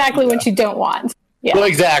 which is exactly what you don't want. Yeah. Well,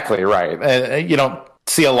 exactly right. You don't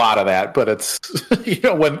see a lot of that, but it's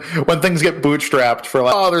when things get bootstrapped for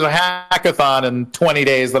like, oh, there's a hackathon in 20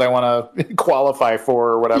 days that I want to qualify for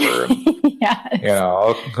or whatever. And,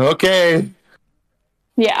 yeah. Okay.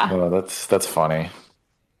 Yeah. Oh, that's funny.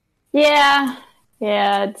 Yeah.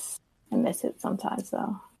 Yeah, I miss it sometimes,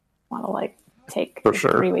 though. I want to take a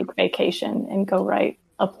 3-week vacation and go write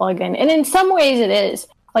a plugin. And in some ways, it is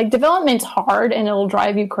development's hard and it'll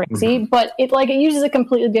drive you crazy, but it uses a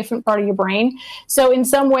completely different part of your brain. So in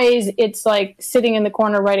some ways, it's like sitting in the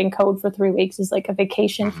corner writing code for 3 weeks is like a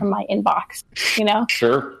vacation from my inbox.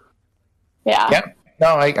 Sure. Yeah. Yeah.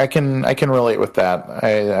 No, I can relate with that.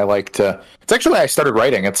 I like to. It's actually why I started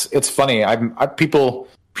writing. It's funny.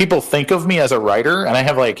 People think of me as a writer, and I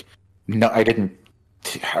have I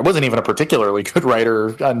wasn't even a particularly good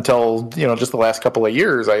writer until just the last couple of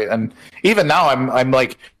years. And even now I'm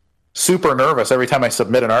like super nervous every time I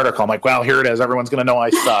submit an article. I'm like, well, here it is. Everyone's going to know I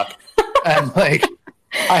suck. And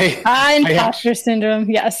imposter syndrome.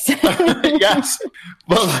 Yes. Yes.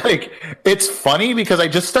 Well, it's funny because I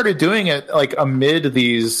just started doing it amid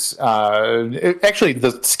these, actually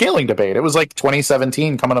the scaling debate. It was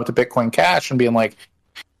 2017 coming up to Bitcoin Cash and being like,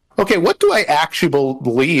 okay, what do I actually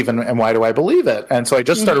believe and why do I believe it? And so I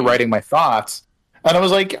just started writing my thoughts, and I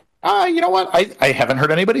was like, you know what? I haven't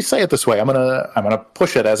heard anybody say it this way. I'm gonna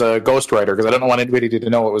push it as a ghostwriter because I don't want anybody to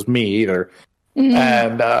know it was me either.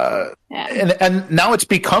 And and now it's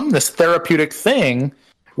become this therapeutic thing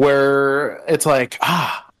where it's like,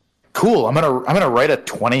 cool. I'm gonna write a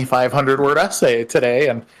 2,500 word essay today,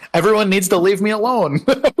 and everyone needs to leave me alone.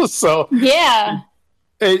 So yeah.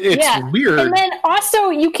 It's weird. And then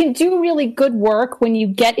also you can do really good work when you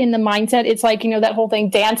get in the mindset. It's that whole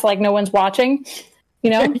thing, dance like no one's watching,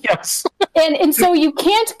 Yes. and so you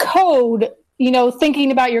can't code,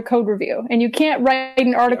 thinking about your code review, and you can't write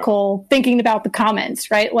an article thinking about the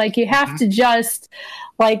comments, right? You have to just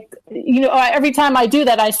every time I do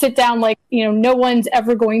that, I sit down no one's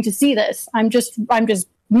ever going to see this. I'm just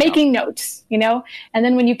making notes, you know? And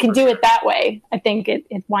then when you can do it that way, I think it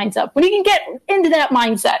winds up, when you can get into that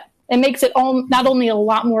mindset, it makes it all not only a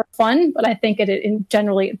lot more fun, but I think it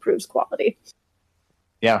generally improves quality.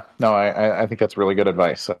 Yeah, no, I think that's really good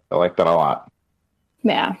advice. I like that a lot.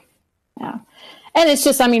 Yeah. Yeah. And it's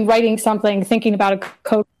just, I mean, writing something, thinking about a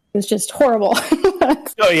code is just horrible.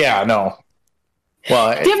 Oh, yeah, no.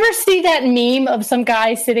 Well, do you ever see that meme of some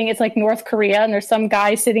guy sitting, it's like North Korea, and there's some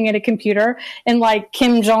guy sitting at a computer, and like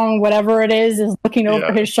Kim Jong, whatever it is looking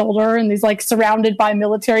over his shoulder, and he's like surrounded by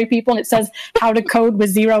military people, and it says how to code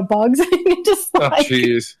with 0 bugs. Just like, oh,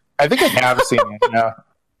 jeez. I think I have seen it. Yeah.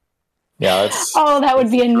 Yeah. That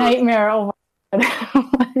would be a nightmare. Oh,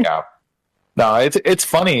 yeah. No, it's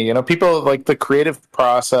funny. You know, people like the creative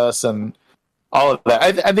process and all of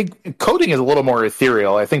that. I think coding is a little more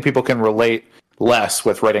ethereal. I think people can relate less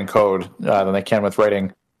with writing code than they can with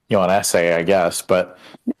writing, you know, an essay, I guess. But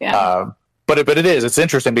but it is. It's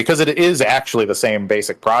interesting because it is actually the same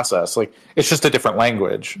basic process. Like, it's just a different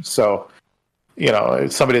language. So, you know,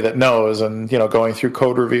 somebody that knows and, you know, going through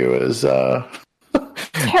code review is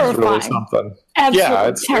terrifying. Really something. Absolutely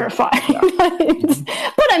it's terrifying. Yeah.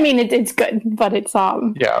 But I mean, it's good. But it's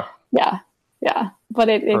yeah. But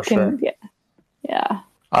it can sure. yeah.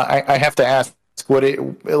 I have to ask.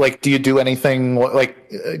 Do you do anything like,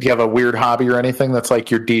 do you have a weird hobby or anything that's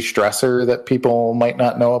like your de-stressor that people might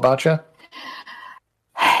not know about you?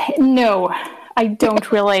 No, I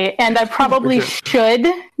don't really. And I probably should.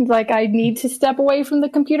 Like, I need to step away from the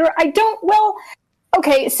computer.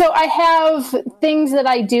 Okay, so I have things that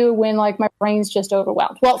I do when like my brain's just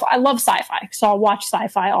overwhelmed. Well, I love sci-fi, so I'll watch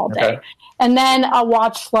sci-fi all day. Okay. And then I'll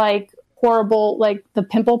watch like horrible, like the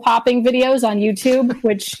pimple popping videos on YouTube,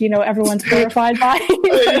 which, you know, everyone's terrified by.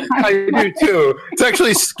 I do too. It's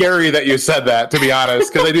actually scary that you said that, to be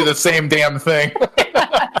honest, because I do the same damn thing.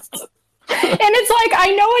 Yes. And it's like,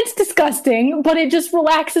 I know it's disgusting, but it just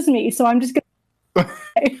relaxes me. So I'm just going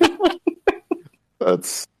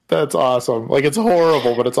to. That's awesome. Like, it's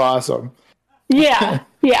horrible, but it's awesome. Yeah.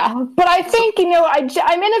 But I think, you know,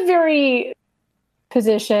 I'm in a very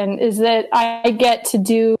position is that I get to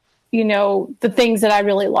do, you know, the things that I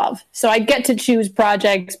really love. So I get to choose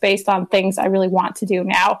projects based on things I really want to do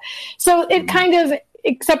now. So it kind of,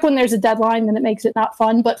 except when there's a deadline, then it makes it not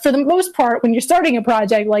fun. But for the most part, when you're starting a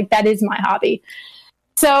project, like, that is my hobby.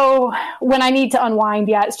 So when I need to unwind,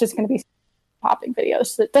 it's just going to be popping videos.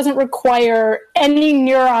 So it doesn't require any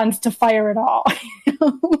neurons to fire at all.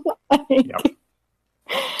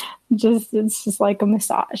 It's just like a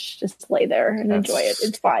massage. Just lay there and enjoy it.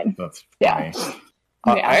 It's fine. That's funny.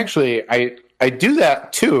 I do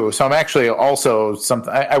that too. So I'm actually also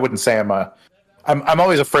something. I wouldn't say I'm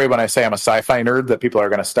always afraid when I say I'm a sci-fi nerd that people are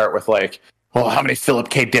going to start with like, well, how many Philip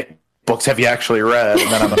K. Dick books have you actually read?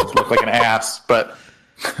 And then I'm going to look like an ass. But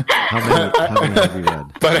how many have you read?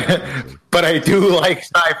 But I do like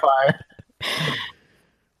sci-fi.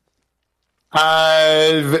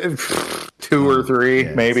 2 or 3,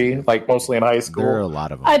 maybe, like mostly in high school. There are a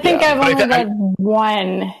lot of them. I think I've only read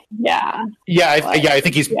one. Yeah. I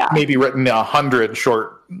think he's maybe written 100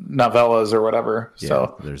 short novellas or whatever. Yeah,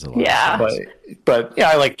 so there's a lot. Yeah. But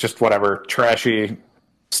I like just whatever trashy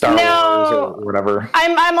Star Wars or whatever.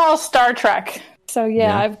 I'm all Star Trek. So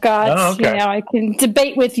I've got, you know, I can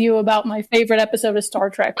debate with you about my favorite episode of Star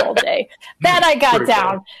Trek all day. That I got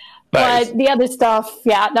down. Cool. Nice. But the other stuff,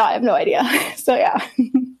 I have no idea. So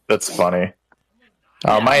that's funny.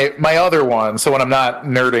 My other one. So when I'm not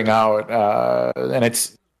nerding out, and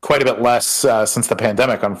it's quite a bit less since the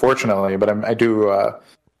pandemic, unfortunately. But I do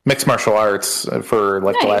mixed martial arts for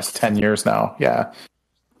like the last 10 years now. Yeah.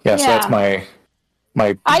 So that's my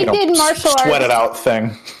I did martial arts. Sweat it out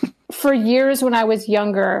thing. For years when I was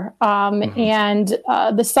younger, and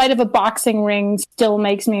the sight of a boxing ring still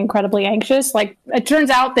makes me incredibly anxious. Like, it turns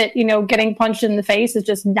out that, you know, getting punched in the face is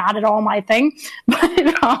just not at all my thing. But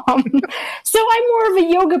so I'm more of a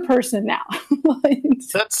yoga person now.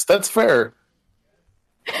 That's fair.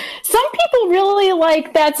 Some people really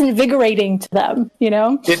like that's invigorating to them, you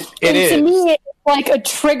know. It is. To me, it's like a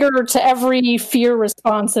trigger to every fear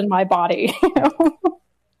response in my body. You know?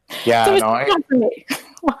 Yeah, so it's not for me.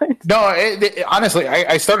 No, honestly,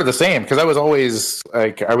 I started the same because I was always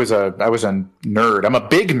like I was a nerd. I'm a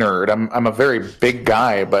big nerd. I'm a very big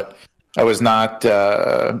guy, but I was not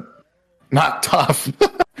tough.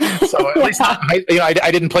 So at least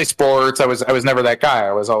I didn't play sports. I was never that guy.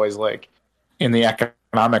 I was always like in the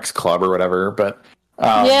economics club or whatever. But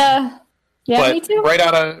but me too. Right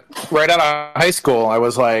out of high school, I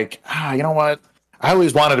was like, you know what? I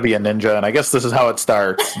always wanted to be a ninja, and I guess this is how it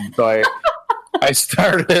starts. And so I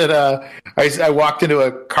started. I walked into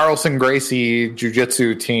a Carlson Gracie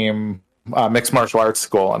jiu-jitsu team, mixed martial arts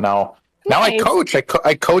school, and now I coach. I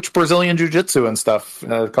coach Brazilian jiu-jitsu and stuff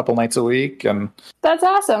a couple nights a week, and that's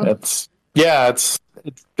awesome.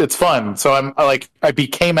 It's fun. So I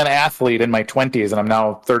became an athlete in my 20s, and I'm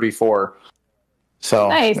now 34. So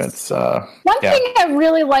nice. It's one thing I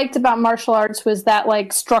really liked about martial arts was that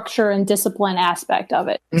like structure and discipline aspect of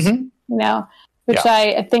it. Mm-hmm. You know, which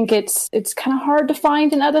I think it's kind of hard to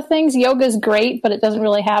find in other things. Yoga is great, but it doesn't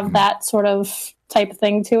really have that sort of type of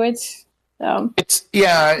thing to it. So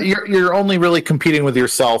you're only really competing with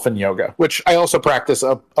yourself in yoga, which I also practice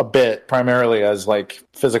a bit, primarily as like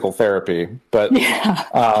physical therapy, but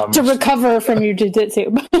to recover from your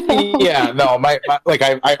jiu-jitsu.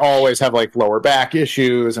 I always have like lower back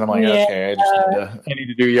issues, and I'm like, okay, I need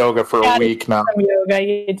to do yoga for a week now. Some yoga,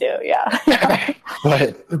 you do, yeah.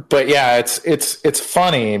 but yeah, it's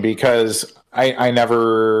funny because I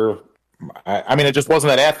never, I mean, it just wasn't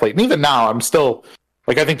that athlete, and even now I'm still.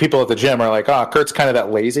 Like, I think people at the gym are like, oh, Kurt's kind of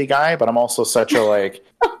that lazy guy, but I'm also such a, like,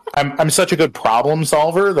 I'm such a good problem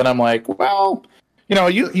solver that I'm like, well, you know,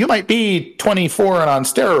 you might be 24 and on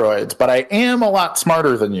steroids, but I am a lot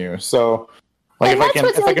smarter than you. So, like,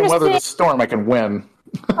 if I can weather the storm, I can win.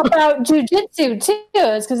 About jiu-jitsu too,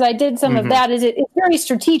 is because I did some of that. It's very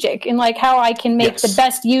strategic in like how I can make the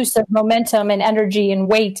best use of momentum and energy and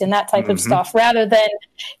weight and that type of stuff, rather than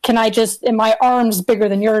am my arms bigger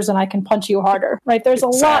than yours and I can punch you harder, right? There's a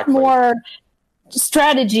lot more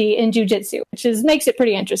strategy in jiu-jitsu, which makes it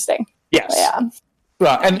pretty interesting. Yes. Yeah.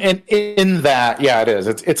 Well, and in that, it is.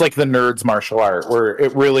 It's like the nerd's martial art, where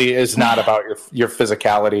it really is not about your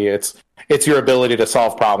physicality. It's your ability to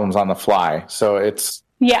solve problems on the fly. So it's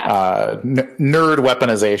nerd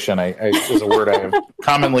weaponization. Is a word I have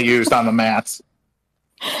commonly used on the mats.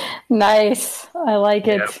 Nice, I like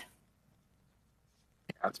it.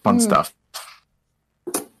 Yeah, it's fun stuff.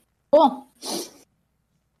 Cool.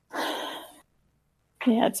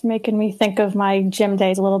 Yeah, it's making me think of my gym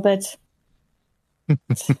days a little bit. I'm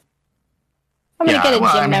going to get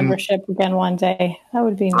a gym membership again one day. That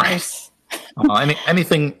would be nice.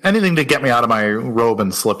 Anything to get me out of my robe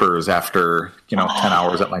and slippers after 10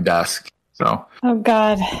 hours at my desk. So. Oh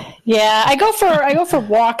God, yeah. I go for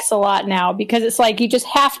walks a lot now because it's like you just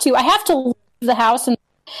have to. I have to leave the house, and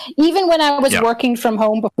even when I was working from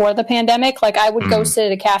home before the pandemic, like I would go sit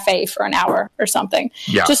at a cafe for an hour or something.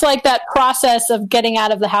 Yeah. Just like that process of getting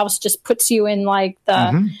out of the house just puts you in like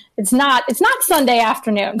the. It's not Sunday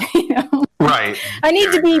afternoon. Right. I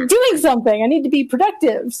need to be doing something. I need to be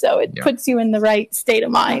productive. So it puts you in the right state of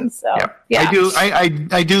mind. So yeah.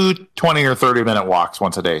 I do 20 or 30-minute walks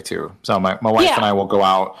once a day too. So my wife and I will go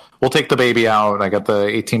out. We'll take the baby out. I got the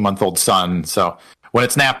 18-month-old son. So when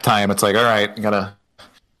it's nap time, it's like, all right, I gotta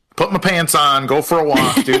put my pants on, go for a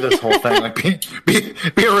walk, do this whole thing. Like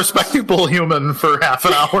be a respectable human for half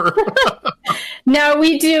an hour. No,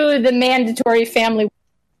 we do the mandatory family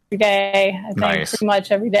every day. I think pretty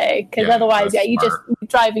much every day, because otherwise, you just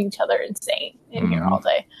drive each other insane in here all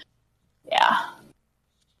day. Yeah.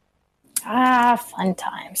 Fun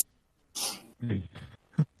times.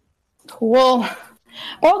 Cool.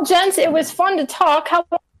 Well, gents, it was fun to talk. How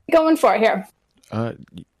are we going for here?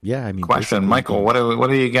 Yeah, I mean, question, Michael. What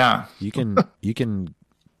do you got? You can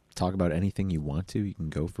talk about anything you want to. You can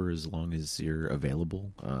go for as long as you're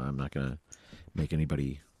available. I'm not gonna make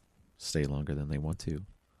anybody stay longer than they want to.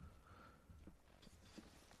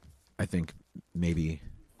 I think maybe.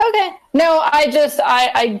 Okay. No, I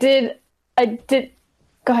did.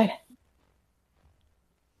 Go ahead.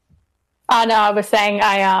 No, I was saying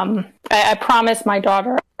I promised my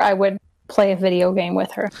daughter I would play a video game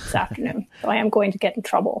with her this afternoon. So I am going to get in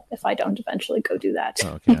trouble if I don't eventually go do that.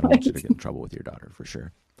 Oh, okay, I don't want you to get in trouble with your daughter for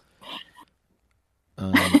sure.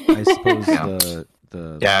 I suppose I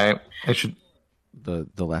should.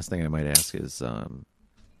 The last thing I might ask is, how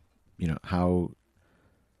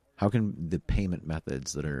can the payment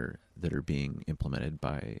methods that are being implemented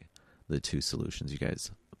by the two solutions you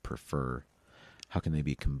guys prefer, how can they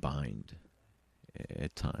be combined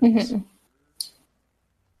at times?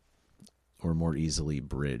 Or more easily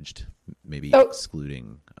bridged, maybe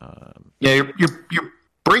excluding. You're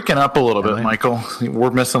breaking up a little bit, Michael. We're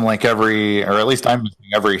missing or at least I'm missing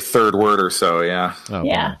every third word or so. Yeah. Oh,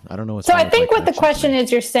 yeah. Well, I don't know. So I think what the question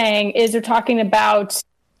is, you're saying is you're talking about.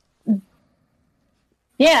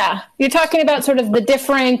 Yeah, you're talking about sort of the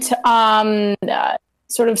different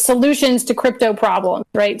sort of solutions to crypto problems,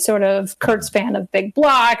 right? Sort of Kurt's fan of big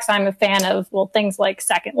blocks. I'm a fan of, things like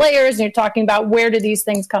second layers. And you're talking about where do these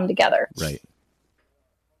things come together? Right.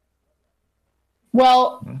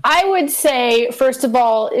 Well, I would say, first of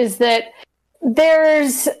all, is that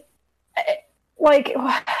there's like,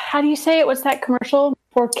 how do you say it? What's that commercial?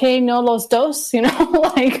 ¿Por qué no los dos? You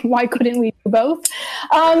know, like, why couldn't we do both?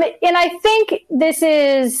 And I think this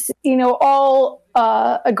is, all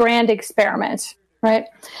a grand experiment, right?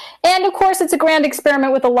 And of course, it's a grand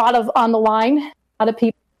experiment with a lot of on the line, a lot of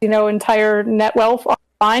people, entire net wealth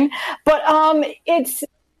online. But I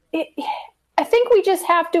think we just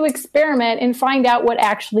have to experiment and find out what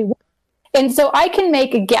actually works. And so I can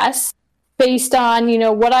make a guess based on,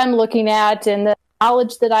 what I'm looking at and the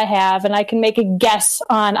knowledge that I have. And I can make a guess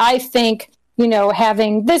on, I think,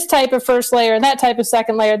 having this type of first layer and that type of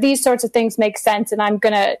second layer, these sorts of things make sense. And I'm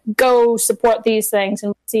going to go support these things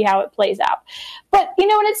and see how it plays out. But, and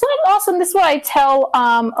it's not awesome. This is what I tell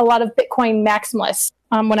a lot of Bitcoin maximalists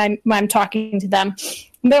when I'm talking to them.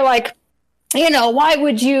 They're like, why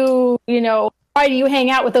would you, why do you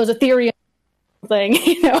hang out with those Ethereum thing?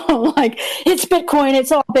 Like, it's Bitcoin,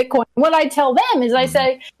 it's all Bitcoin. What I tell them is I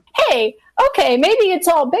say, hey, okay, maybe it's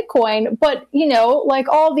all Bitcoin, but, like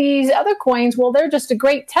all these other coins, well, they're just a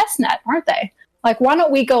great test net, aren't they? Like, why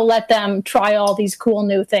don't we go let them try all these cool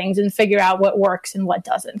new things and figure out what works and what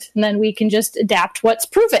doesn't? And then we can just adapt what's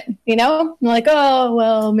proven, I'm like, oh,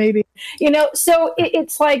 well, maybe, so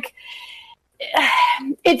it's like,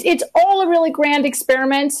 it's all a really grand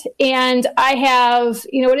experiment. And I have,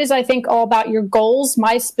 it is, I think, all about your goals.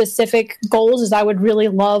 My specific goals is I would really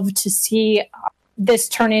love to see this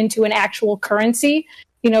turn into an actual currency,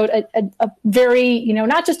 a very,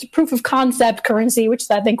 not just a proof of concept currency, which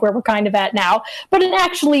is, I think, where we're kind of at now, but an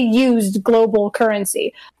actually used global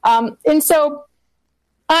currency. And so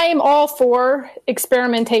I am all for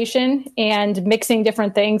experimentation and mixing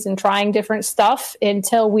different things and trying different stuff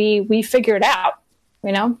until we figure it out,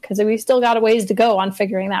 because we still got a ways to go on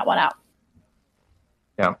figuring that one out.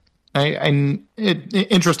 Yeah.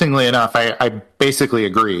 Interestingly enough, I basically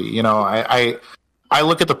agree. I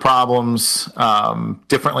look at the problems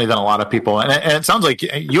differently than a lot of people. And it sounds like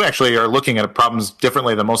you actually are looking at problems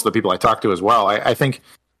differently than most of the people I talk to as well. I think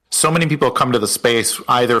so many people come to the space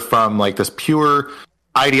either from like this pure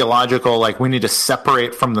ideological, like, we need to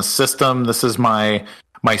separate from the system. This is my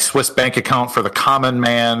Swiss bank account for the common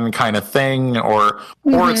man kind of thing, or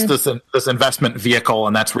it's this investment vehicle,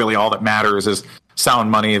 and that's really all that matters is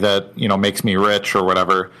sound money that makes me rich or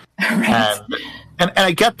whatever. Right. And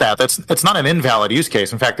I get that. It's not an invalid use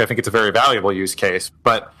case. In fact, I think it's a very valuable use case.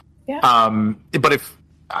 But but if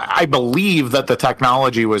I believe that the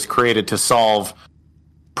technology was created to solve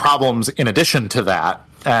problems in addition to that.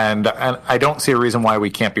 And I don't see a reason why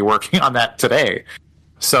we can't be working on that today.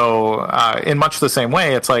 So in much the same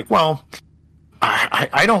way, it's like, well,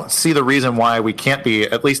 I don't see the reason why we can't be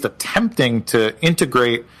at least attempting to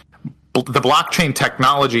integrate the blockchain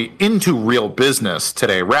technology into real business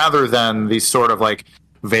today, rather than these sort of like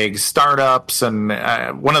vague startups. And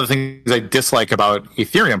one of the things I dislike about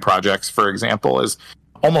Ethereum projects, for example, is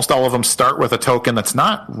almost all of them start with a token that's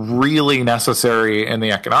not really necessary in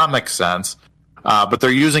the economic sense. But they're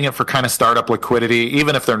using it for kind of startup liquidity.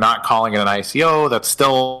 Even if they're not calling it an ICO, that's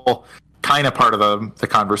still kind of part of the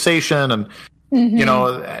conversation. And,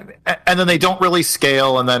 and then they don't really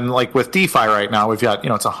scale. And then like with DeFi right now, we've got,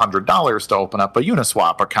 it's $100 to open up a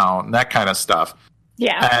Uniswap account and that kind of stuff.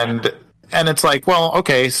 Yeah. And it's like, well,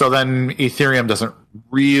 okay, so then Ethereum doesn't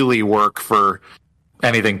really work for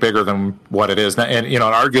anything bigger than what it is. And,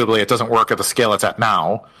 arguably it doesn't work at the scale it's at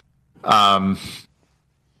now.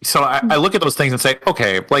 So I look at those things and say,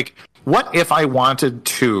 okay, like, what if I wanted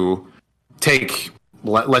to take,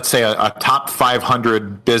 let's say, a top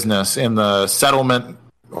 500 business in the settlement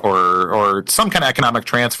or some kind of economic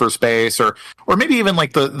transfer space, or maybe even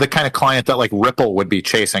like the kind of client that like Ripple would be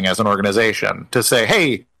chasing as an organization, to say,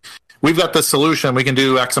 hey, we've got this solution, we can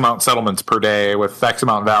do X amount settlements per day with X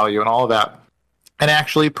amount value and all of that, and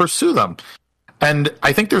actually pursue them. And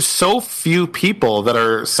I think there's so few people that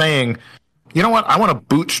are saying, you know what, I want to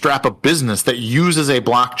bootstrap a business that uses a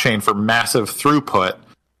blockchain for massive throughput.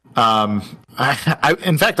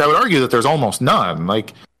 In fact, I would argue that there's almost none.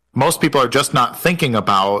 Like, most people are just not thinking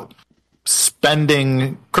about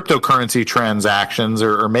spending cryptocurrency transactions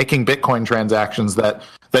or making Bitcoin transactions that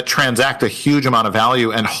transact a huge amount of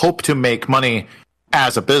value and hope to make money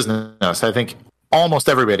as a business. I think almost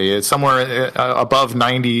everybody is somewhere above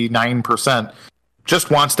 99%.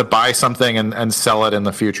 Just wants to buy something and sell it in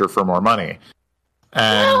the future for more money.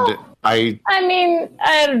 And are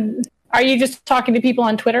you just talking to people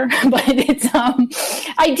on Twitter? But it's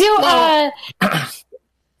I do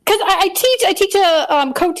because I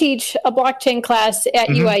teach co-teach a blockchain class at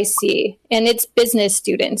UIC, and it's business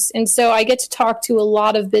students, and so I get to talk to a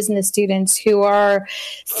lot of business students who are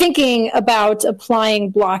thinking about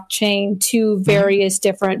applying blockchain to various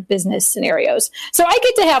different business scenarios. So I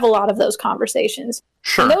get to have a lot of those conversations.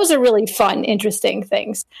 Sure. And those are really fun, interesting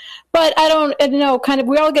things. But I don't know, kind of,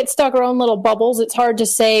 we all get stuck our own little bubbles. It's hard to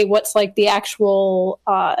say what's like the actual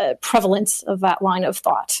prevalence of that line of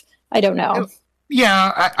thought. I don't know.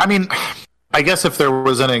 Yeah, I mean, I guess if there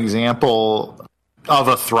was an example of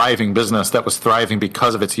a thriving business that was thriving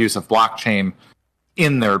because of its use of blockchain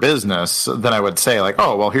in their business, then I would say like,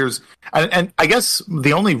 oh, well, here's, and I guess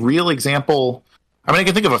the only real example, I mean, I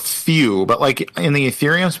can think of a few, but like in the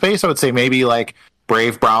Ethereum space, I would say maybe like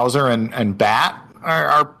Brave Browser and BAT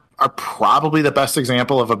are probably the best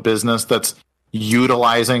example of a business that's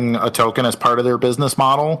utilizing a token as part of their business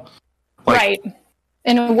model. Like, right.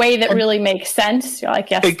 In a way that really makes sense. You're like,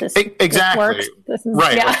 yes, this exactly. works. This is,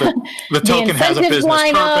 right. Yeah. The token has a business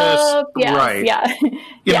purpose. Yes, right. Yeah.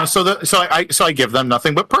 You know, so I give them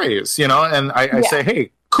nothing but praise, you know, and I say, hey,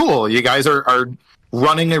 cool, you guys are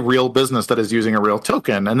running a real business that is using a real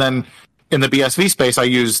token. And then in the BSV space, I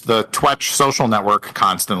use the Twitch social network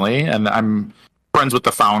constantly, and I'm friends with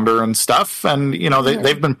the founder and stuff. And, you know,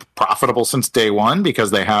 they've been profitable since day one because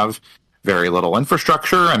they have very little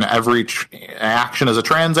infrastructure, and every action is a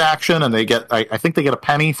transaction, and they get, I think they get a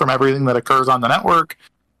penny from everything that occurs on the network.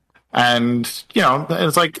 And, you know,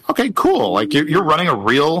 it's like, okay, cool. Like you're running a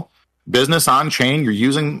real business on chain. You're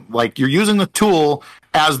using the tool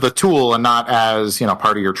as the tool and not as, you know,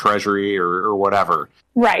 part of your treasury or whatever.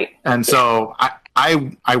 Right. And so I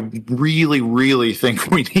really, really think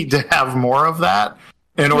we need to have more of that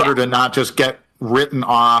in order to not just get written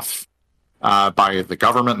off by the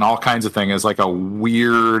government and all kinds of things as like a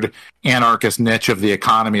weird anarchist niche of the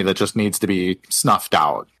economy that just needs to be snuffed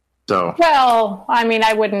out. So, well, I mean,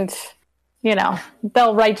 I wouldn't, you know,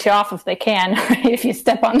 they'll write you off if they can, if you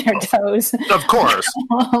step on their toes. Of course.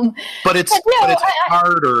 But it's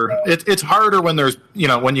harder. It's harder when there's, you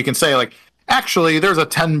know, when you can say like, actually, there's a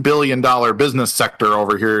 $10 billion business sector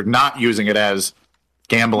over here not using it as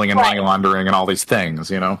gambling and money laundering and all these things,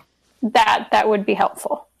 you know? That would be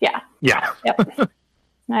helpful. Yeah. Yeah. Yep.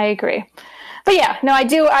 I agree. But yeah, no,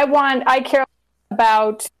 I care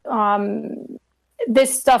about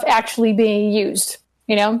this stuff actually being used,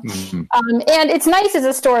 you know? Mm-hmm. And it's nice as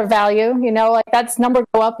a store of value, you know, like that's number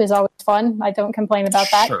go up is always fun. I don't complain about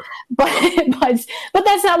that. Sure. But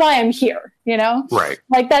that's not why I'm here, you know? Right.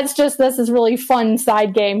 Like this is really fun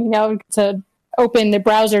side game, you know, to open the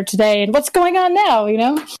browser today and what's going on now, you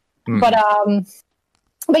know? Mm-hmm.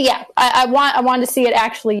 But yeah, I want to see it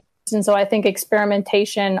actually used, and so I think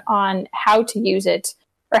experimentation on how to use it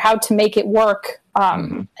or how to make it work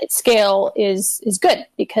at scale is good,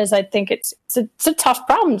 because I think it's a tough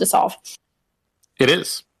problem to solve. It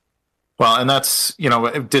is. Well, and that's, you know,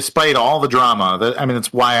 despite all the drama,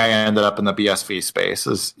 that's why I ended up in the BSV space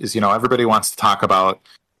is, you know, everybody wants to talk about,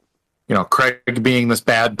 you know, Craig being this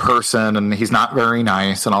bad person and he's not very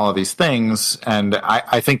nice and all of these things. And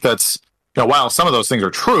I think that's, you know, while some of those things are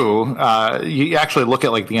true, you actually look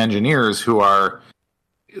at like the engineers who are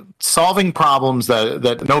solving problems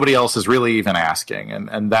that nobody else is really even asking,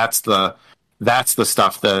 and that's the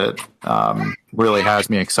stuff that really has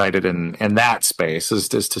me excited in that space is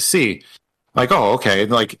to see like, oh, okay,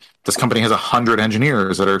 like this company has 100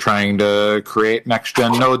 engineers that are trying to create next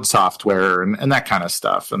gen node software and that kind of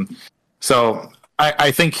stuff, and so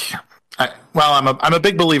I think. I'm a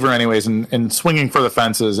big believer anyways in swinging for the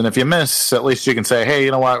fences. And if you miss, at least you can say, hey,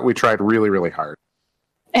 you know what? We tried really, really hard.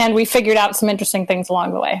 And we figured out some interesting things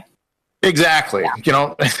along the way. Exactly. Yeah. You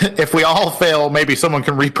know, if we all fail, maybe someone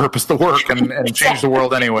can repurpose the work and change the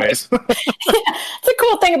world anyways. It's a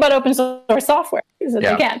cool thing about open source software is that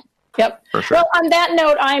they can. Yep. For sure. Well, on that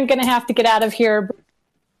note, I'm going to have to get out of here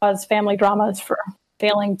because family dramas for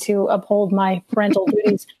failing to uphold my parental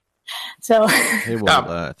duties. So, hey,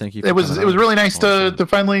 well, thank you. It was really nice to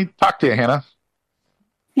finally talk to you, Hannah.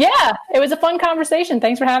 Yeah, it was a fun conversation.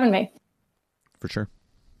 Thanks for having me. For sure.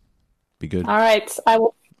 Be good. All right, I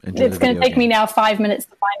will. It's going to take me now 5 minutes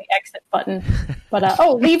to find the exit button.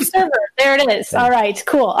 But leave server. There it is. All right,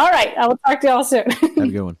 cool. All right, I will talk to y'all soon. Have a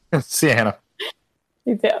good one. See you, Hannah.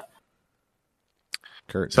 You too.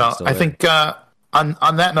 Kurt. So I think on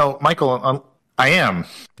that note, Michael, I am.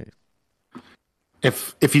 Okay.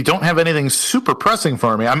 If you don't have anything super pressing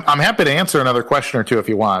for me, I'm happy to answer another question or two if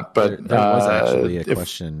you want. But there was actually a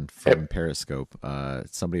question from Periscope.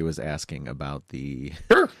 Somebody was asking about the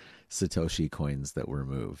Satoshi coins that were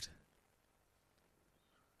moved.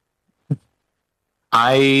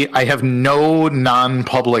 I have no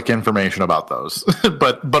non-public information about those,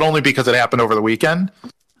 but only because it happened over the weekend.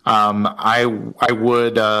 I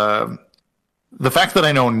would the fact that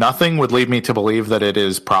I know nothing would lead me to believe that it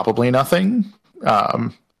is probably nothing.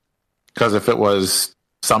 Because if it was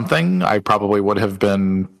something, I probably would have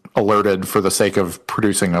been alerted for the sake of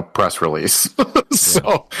producing a press release.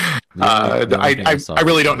 So I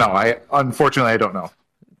really don't know. Unfortunately I don't know.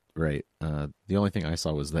 Right. The only thing I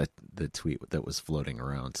saw was that the tweet that was floating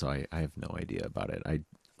around, so I have no idea about it. I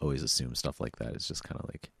always assume stuff like that is just kind of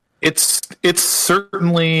like it's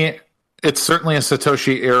certainly a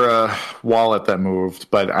Satoshi era wallet that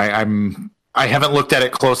moved, but I haven't looked at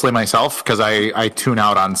it closely myself because I tune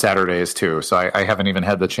out on Saturdays too, so I haven't even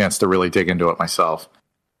had the chance to really dig into it myself.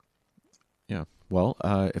 Yeah. Well,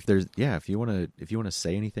 if you want to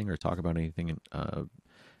say anything or talk about anything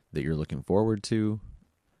that you're looking forward to,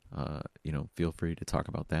 feel free to talk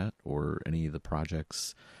about that or any of the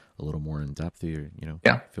projects a little more in depth.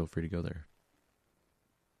 Feel free to go there.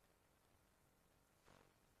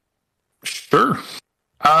 Sure.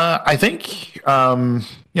 I think I'll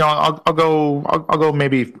go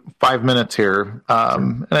maybe 5 minutes here.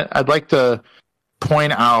 I'd like to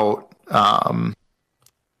point out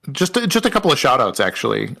just a couple of shout outs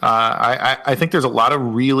actually. I think there's a lot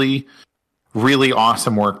of really, really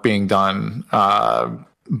awesome work being done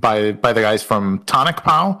by the guys from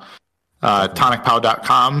TonicPow,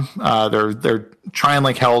 tonicpow.com. They're trying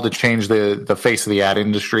like hell to change the face of the ad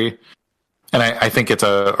industry. And I think it's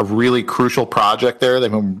a really crucial project there.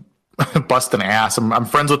 They've been busting ass. I'm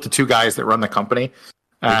friends with the two guys that run the company,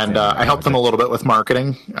 and I help them a little bit with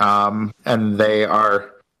marketing. And they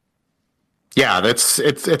are,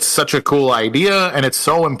 it's such a cool idea, and it's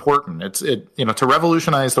so important. To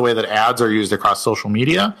revolutionize the way that ads are used across social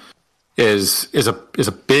media is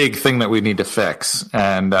a big thing that we need to fix.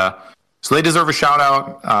 And so they deserve a shout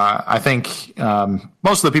out. I think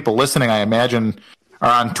most of the people listening, I imagine,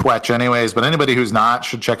 are on Twitch anyways, but anybody who's not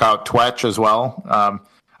should check out Twitch as well.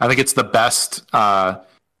 I think it's the best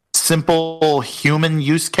simple human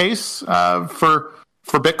use case for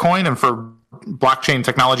Bitcoin and for blockchain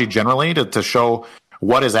technology generally to show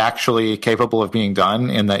what is actually capable of being done,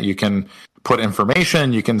 in that you can put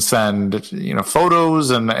information, you can send photos,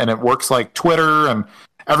 and it works like Twitter, and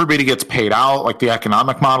everybody gets paid out. Like the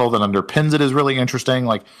economic model that underpins it is really interesting.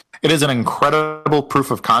 Like it is an incredible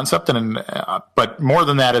proof of concept, but more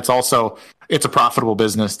than that, it's a profitable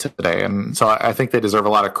business today. And so I think they deserve a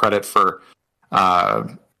lot of credit for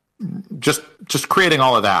just creating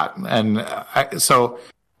all of that. And so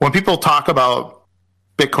when people talk about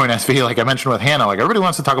Bitcoin SV, like I mentioned with Hannah, like everybody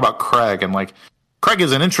wants to talk about Craig, and like Craig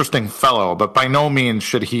is an interesting fellow, but by no means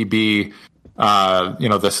should he be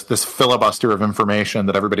this filibuster of information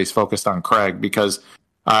that everybody's focused on Craig, because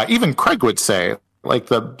even Craig would say, like,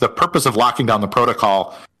 the purpose of locking down the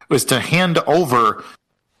protocol was to hand over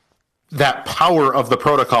that power of the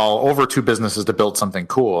protocol over to businesses to build something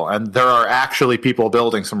cool. And there are actually people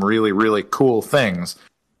building some really, really cool things.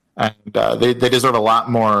 And they deserve a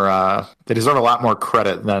lot more. They deserve a lot more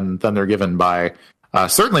credit than they're given by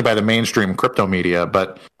certainly by the mainstream crypto media,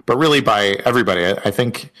 but really by everybody. I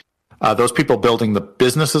think those people building the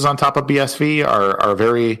businesses on top of BSV are a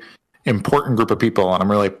very important group of people, and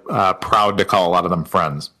I'm really proud to call a lot of them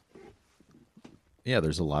friends. Yeah,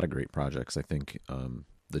 there's a lot of great projects. I think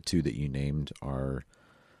the two that you named are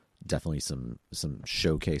definitely some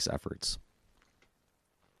showcase efforts.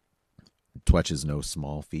 Twitch is no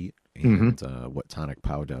small feat, and what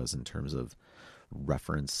TonicPow does in terms of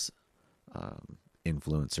reference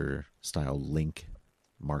influencer style link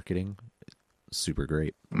marketing, super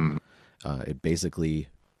great. It basically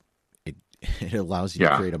it allows you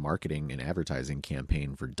to create a marketing and advertising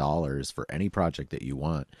campaign for dollars for any project that you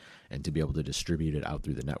want, and to be able to distribute it out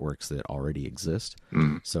through the networks that already exist.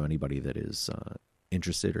 So anybody that is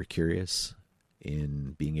interested or curious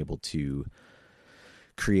in being able to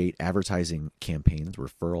create advertising campaigns,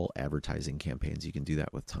 referral advertising campaigns, you can do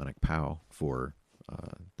that with TonicPow for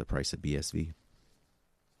the price of BSV.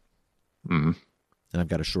 And I've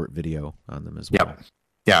got a short video on them as well.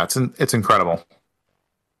 Yeah, it's incredible.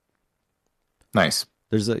 Nice.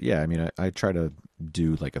 There's I try to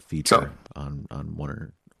do like a feature on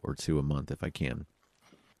one or two a month if I can.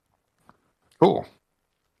 Cool.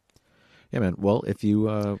 Yeah, man. Well, if you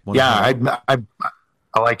want I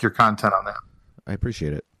like your content on that. I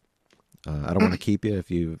appreciate it. I don't want to keep you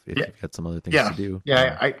if you've got some other things to do.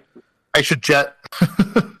 Yeah, I should jet.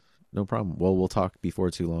 No problem. Well, we'll talk before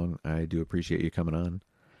too long. I do appreciate you coming on.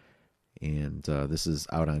 And this is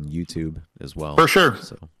out on YouTube as well. For sure.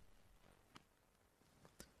 So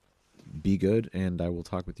be good, and I will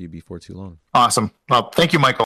talk with you before too long. Awesome. Well, thank you, Michael.